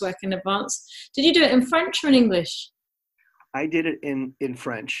coursework in advance. Did you do it in French or in English? I did it in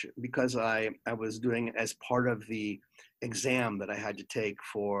French because I was doing it as part of the exam that I had to take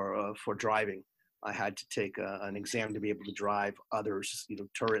for driving. I had to take an exam to be able to drive others,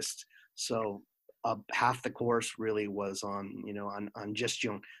 tourists. So half the course really was on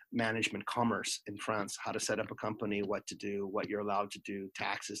gestion, management, commerce in France, how to set up a company, what to do, what you're allowed to do,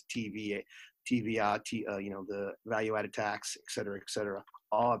 taxes, TVA, the value-added tax, et cetera,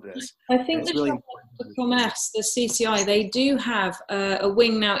 all of this. I think the really commerce, the CCI, they do have a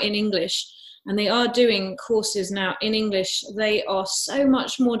wing now in English. And they are doing courses now in English. They are so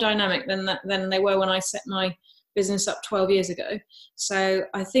much more dynamic than they were when I set my business up 12 years ago. So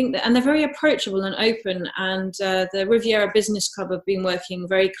I think that, and they're very approachable and open. And the Riviera Business Club have been working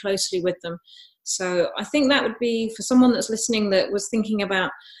very closely with them. So I think that would be, for someone that's listening that was thinking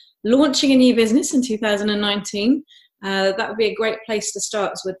about launching a new business in 2019, that would be a great place to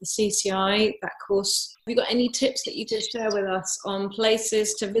start with the CCI, that course. Have you got any tips that you could share with us on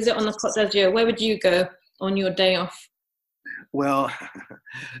places to visit on the Côte d'Azur? Where would you go on your day off? Well,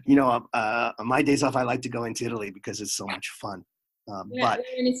 my days off, I like to go into Italy because it's so much fun. But where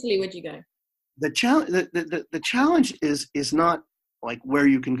in Italy would you go? The challenge is not like where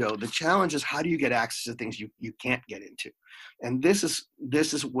you can go. The challenge is how do you get access to things you can't get into. And this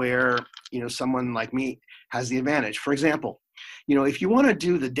is where, someone like me has the advantage. For example, if you want to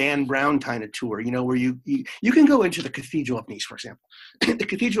do the Dan Brown kind of tour, where you can go into the Cathedral of Nice, for example. The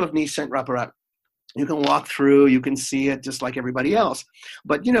Cathedral of Nice, Saint Raphael, You can walk through, you can see it just like everybody else.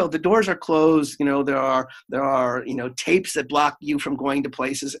 But, the doors are closed. There are, tapes that block you from going to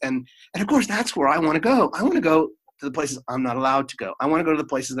places. And of course, that's where I want to go. I want to go to the places I'm not allowed to go. I want to go to the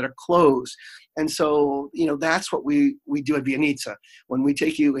places that are closed. And so, that's what we do at Vianitsa. When we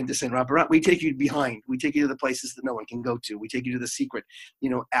take you into St. Raphael, we take you behind. We take you to the places that no one can go to. We take you to the secret,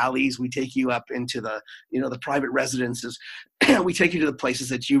 alleys. We take you up into the, the private residences. We take you to the places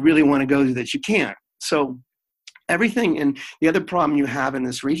that you really want to go to that you can't. So everything, and the other problem you have in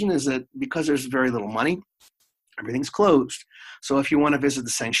this region is that because there's very little money, everything's closed. So if you want to visit the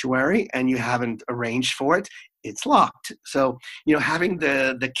sanctuary and you haven't arranged for it, it's locked. So, having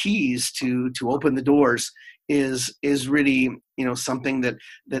the keys to open the doors is really, something that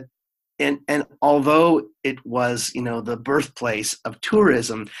and although it was, the birthplace of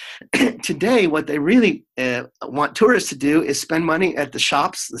tourism, today what they really want tourists to do is spend money at the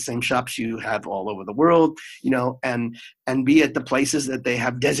shops, the same shops you have all over the world, and be at the places that they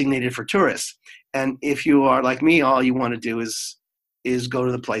have designated for tourists. And if you are like me, all you want to do is go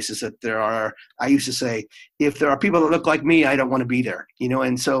to the places that there are. I used to say, if there are people that look like me, I don't want to be there,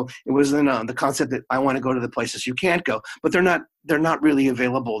 and so it was the concept that I want to go to the places you can't go, but they're not really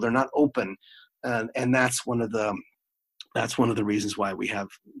available. They're not open. And that's one of the reasons why we have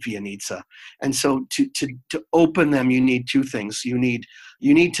Vianitsa. And so to open them, you need two things. You need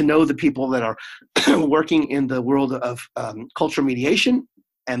to know the people that are working in the world of cultural mediation,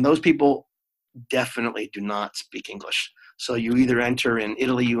 and those people definitely do not speak English. So you either enter in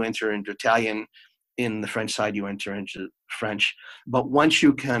Italy, you enter into Italian. In the French side, you enter into French. But once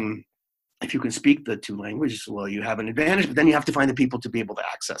if you can speak the two languages, well, you have an advantage, but then you have to find the people to be able to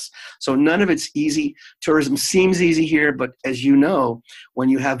access. So none of it's easy. Tourism seems easy here, but as you know, when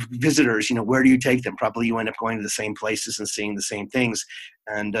you have visitors, where do you take them? Probably you end up going to the same places and seeing the same things.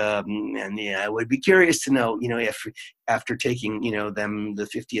 And I would be curious to know, if after taking, them the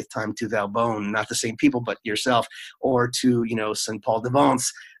 50th time to Valbonne, not the same people, but yourself, or to, St. Paul de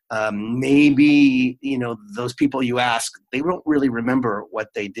Vence, maybe, those people you ask, they won't really remember what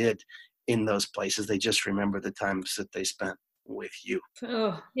they did in those places. They just remember the times that they spent with you.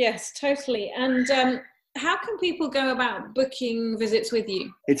 Oh, yes, totally. And how can people go about booking visits with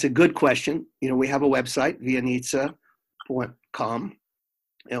you? It's a good question. We have a website, vianitsa.com.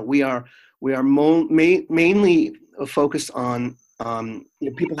 We are mainly focused on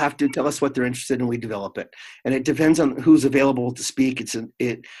people have to tell us what they're interested in, we develop it, and it depends on who's available to speak.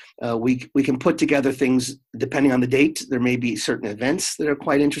 We can put together things depending on the date. There may be certain events that are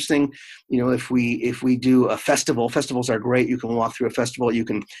quite interesting. If we do a festival, festivals are great. You can walk through a festival, you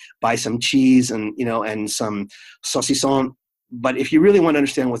can buy some cheese and and some saucisson. But if you really want to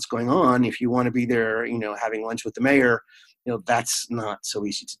understand what's going on, if you want to be there, having lunch with the mayor, that's not so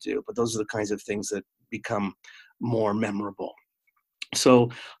easy to do. But those are the kinds of things that become more memorable. So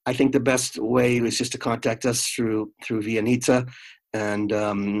I think the best way is just to contact us through Vianitsa, and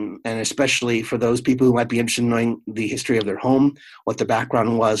especially for those people who might be interested in knowing the history of their home, what the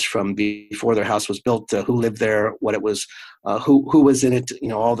background was from before their house was built, who lived there, what it was, who was in it,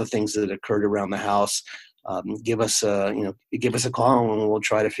 all the things that occurred around the house. Give us a call and we'll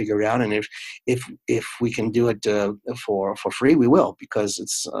try to figure it out. And if we can do it for free, we will, because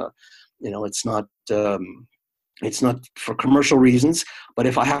it's not for commercial reasons. But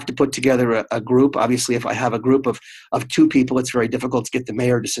if I have to put together a group, obviously if I have a group of 2 people, it's very difficult to get the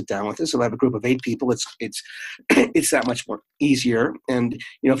mayor to sit down with us. If I have a group of 8 people, it's that much more easier. And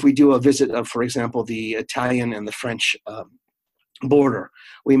if we do a visit of, for example, the Italian and the French border,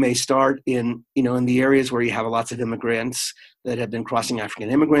 we may start in the areas where you have lots of immigrants that have been crossing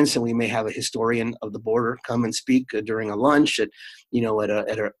African immigrants, and we may have a historian of the border come and speak during a lunch at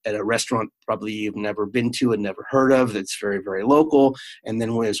a restaurant probably you've never been to and never heard of, that's very, very local. And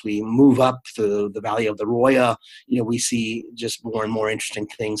then as we move up to the Valley of the Roya, we see just more and more interesting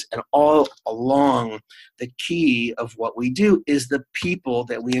things. And all along, the key of what we do is the people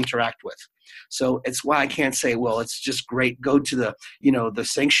that we interact with. So it's why I can't say, well, it's just great, go to the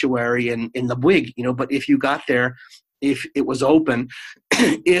sanctuary in the Bouygues, but if you got there, if it was open,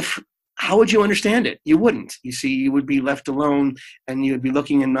 how would you understand it? You wouldn't. You see, you would be left alone, and you would be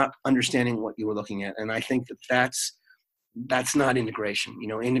looking and not understanding what you were looking at. And I think that's not integration.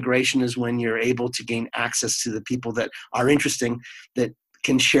 Integration is when you're able to gain access to the people that are interesting, that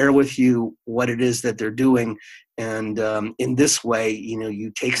can share with you what it is that they're doing. And in this way,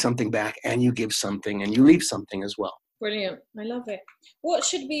 you take something back and you give something and you leave something as well. Brilliant. I love it. What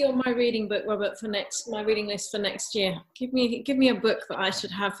should be on my reading book, Robert, my reading list for next year? Give me a book that I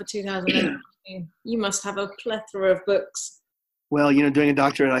should have for 2018. You must have a plethora of books. Well, doing a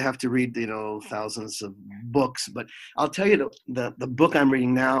doctorate, I have to read, thousands of books. But I'll tell you the book I'm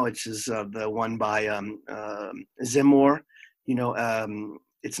reading now, which is the one by Zemmour.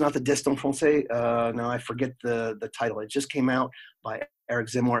 It's not the Destin Français. No, I forget the title. It just came out by Eric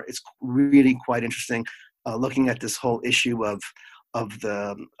Zemmour. It's really quite interesting, looking at this whole issue of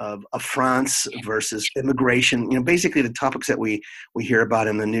France versus immigration. Basically the topics that we hear about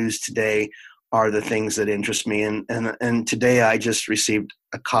in the news today are the things that interest me. And today I just received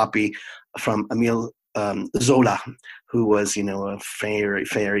a copy from Émile Zola, who was, a very,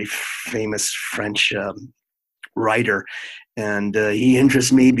 very famous French writer. And he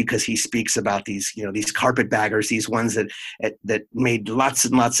interests me because he speaks about these carpetbaggers, these ones that made lots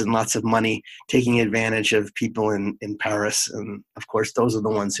and lots and lots of money taking advantage of people in Paris. And of course, those are the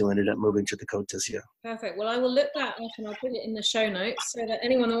ones who ended up moving to the Côte d'Azur. Perfect. Well, I will look that up and I'll put it in the show notes so that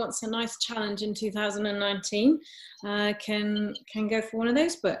anyone that wants a nice challenge in 2019 can go for one of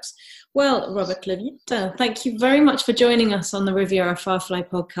those books. Well, Robert Levitte, thank you very much for joining us on the Riviera Firefly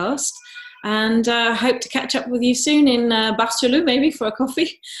podcast. And hope to catch up with you soon in Barcelona, maybe for a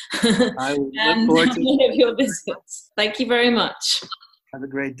coffee. I look forward to one of your visits. Thank you very much. Have a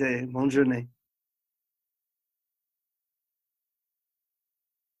great day. Bonne journée.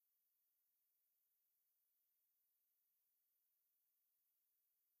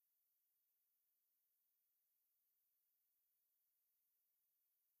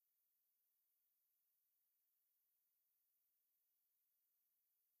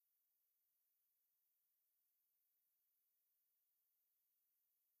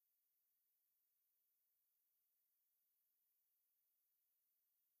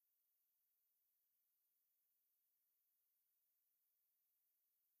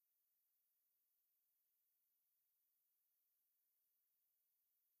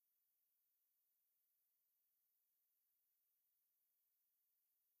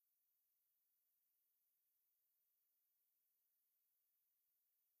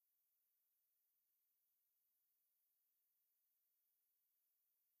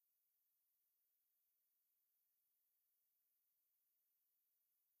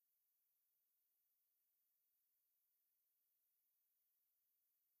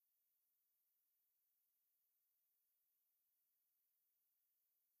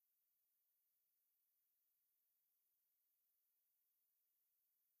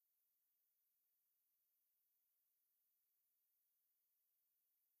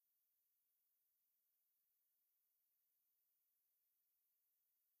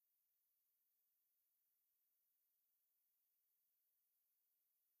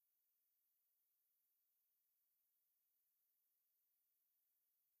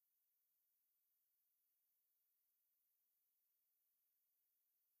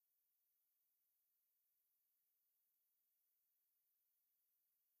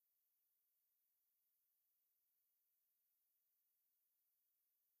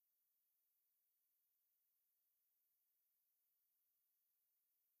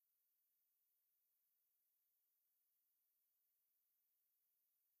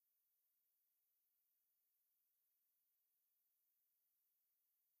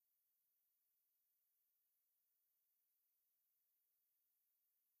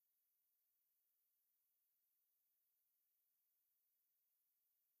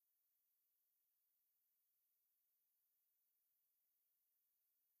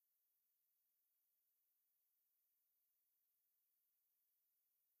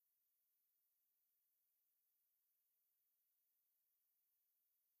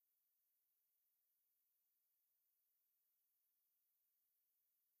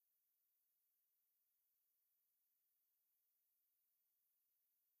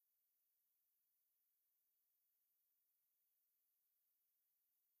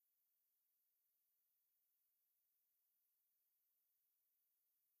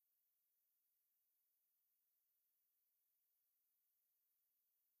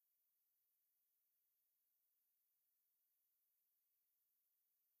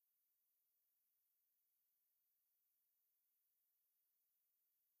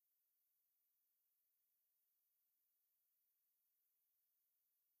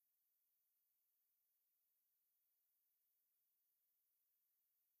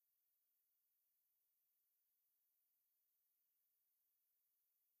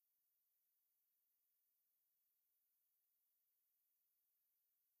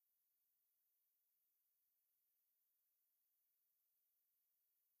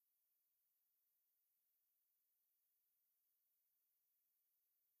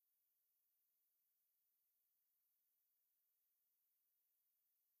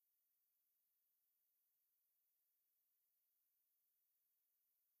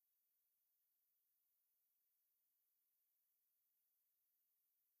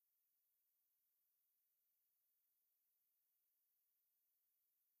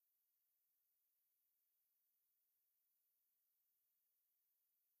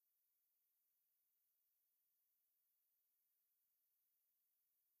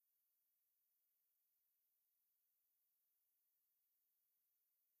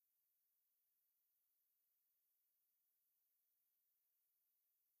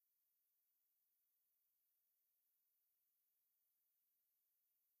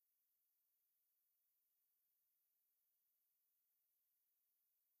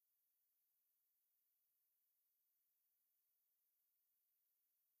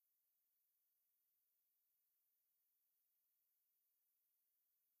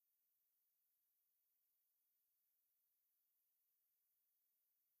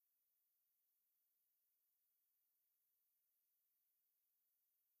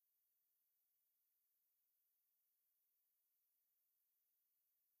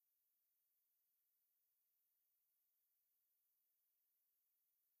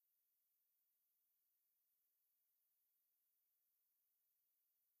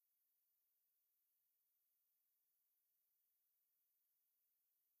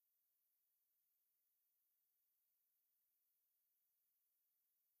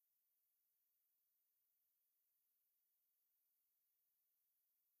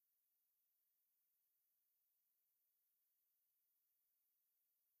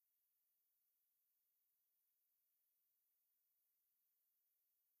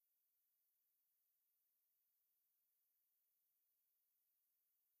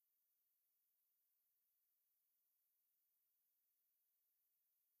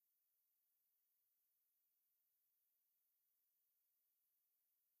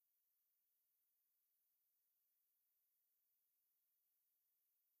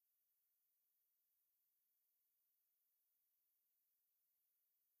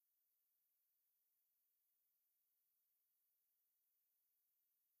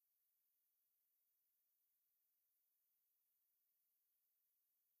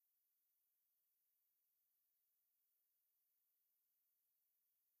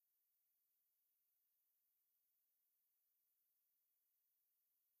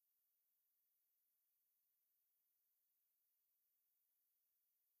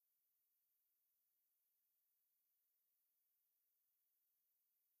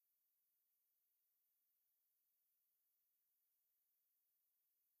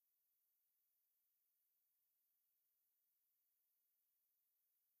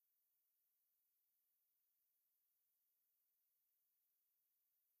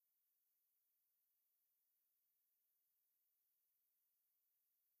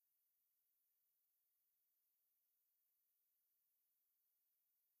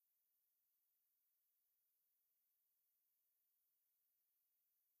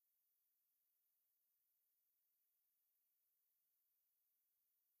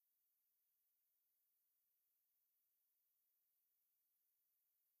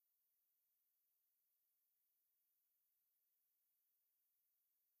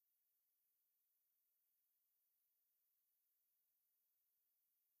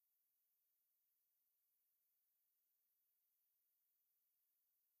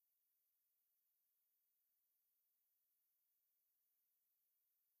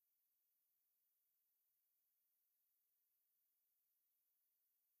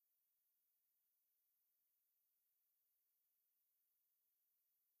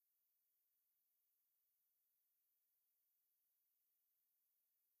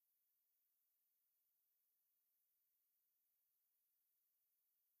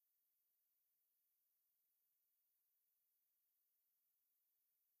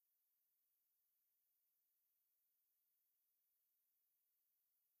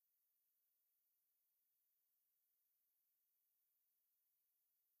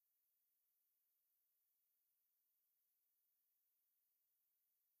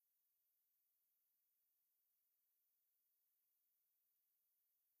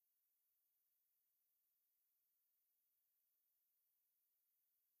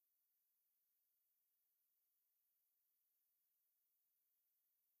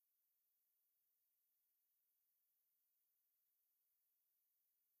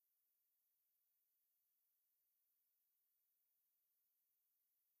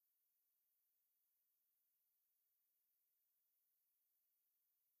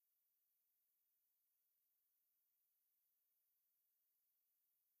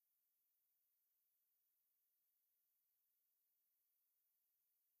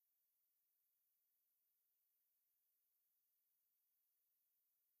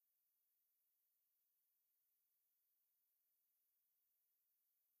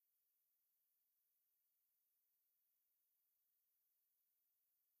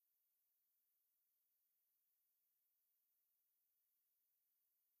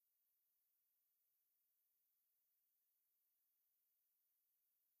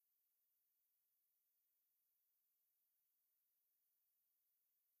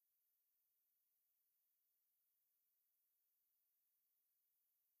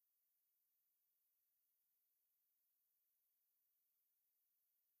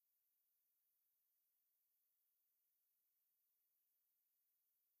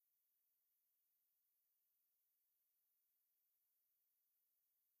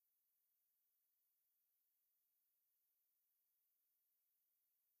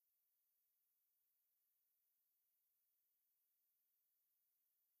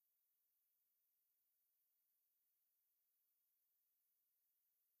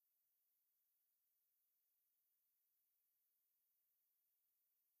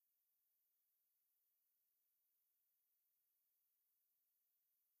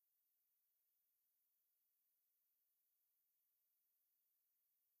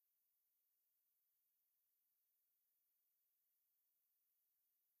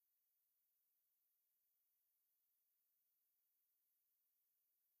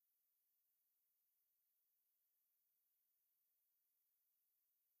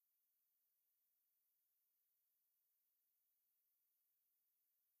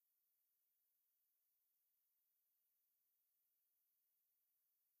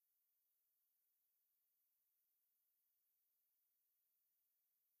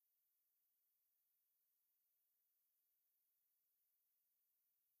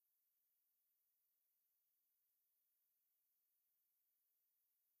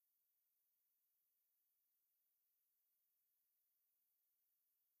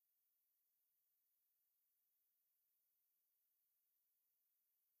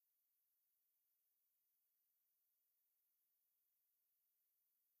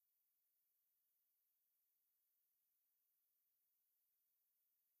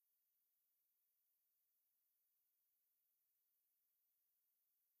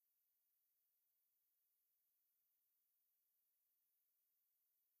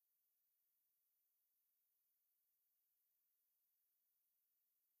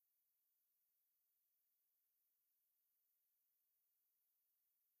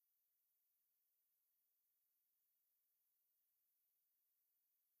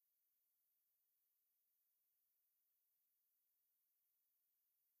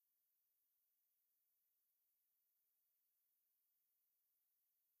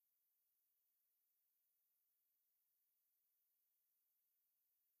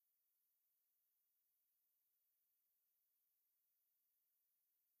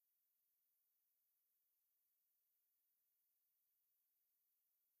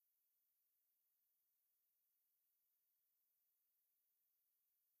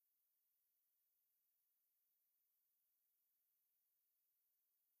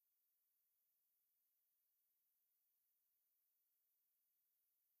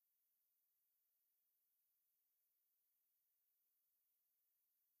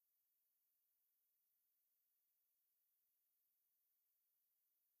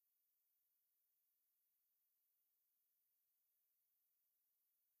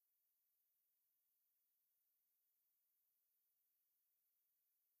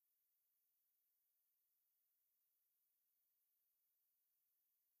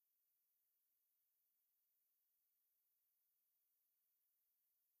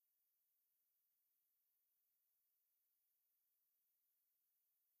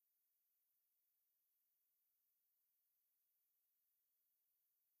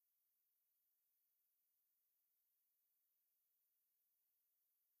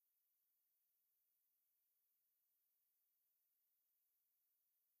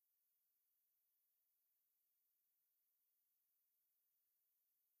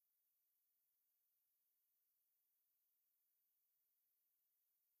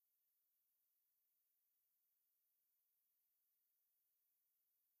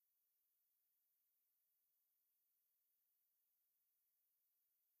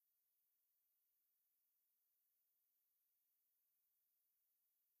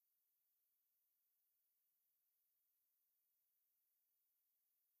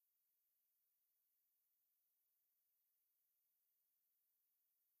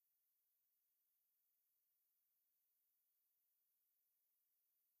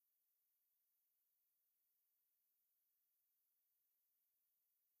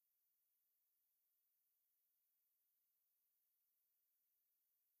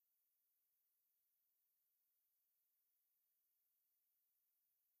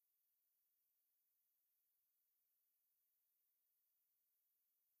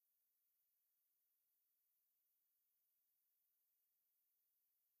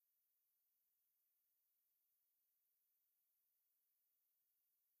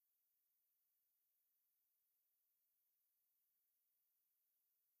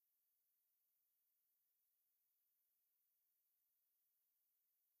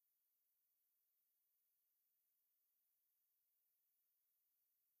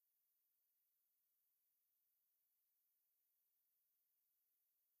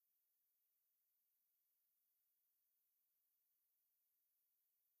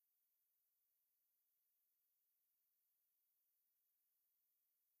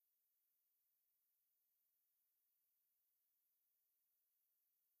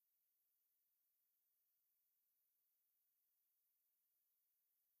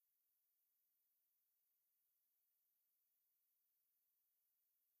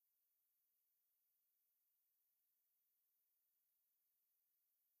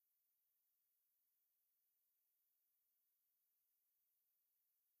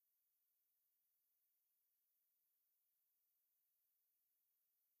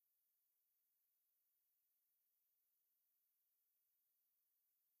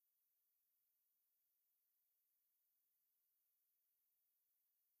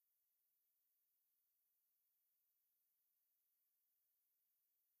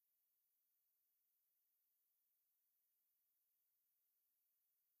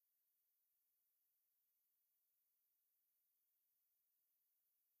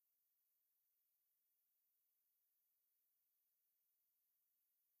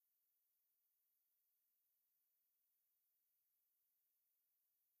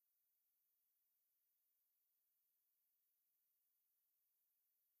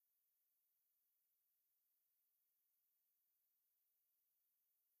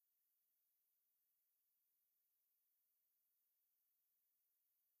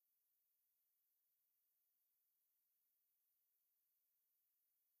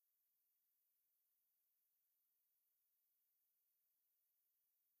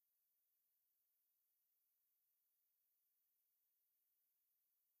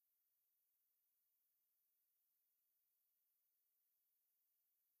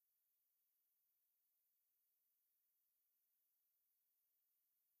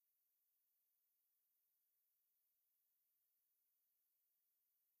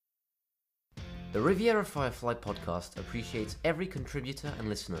 The Riviera Firefly podcast appreciates every contributor and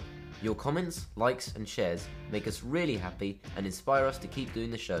listener. Your comments, likes and shares make us really happy and inspire us to keep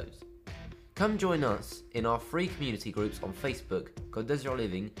doing the shows. Come join us in our free community groups on Facebook, Côte d'Azur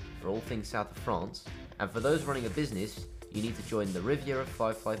Living for all things south of France, and for those running a business, you need to join the Riviera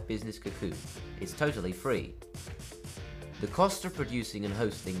Firefly Business Cocoon. It's totally free. The costs of producing and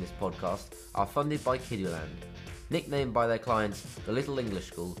hosting this podcast are funded by Kiduland. Nicknamed by their clients the Little English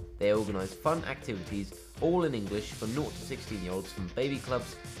School, they organise fun activities all in English for 0 to 16-year-olds, from baby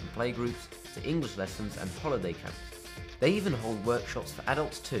clubs and playgroups to English lessons and holiday camps. They even hold workshops for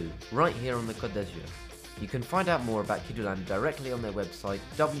adults too, right here on the Côte d'Azur. You can find out more about Kiduland directly on their website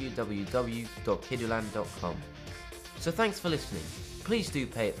www.kiduland.com. So thanks for listening. Please do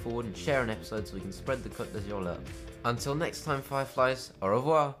pay it forward and share an episode so we can spread the Côte d'Azur love. Until next time, Fireflies, au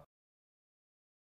revoir!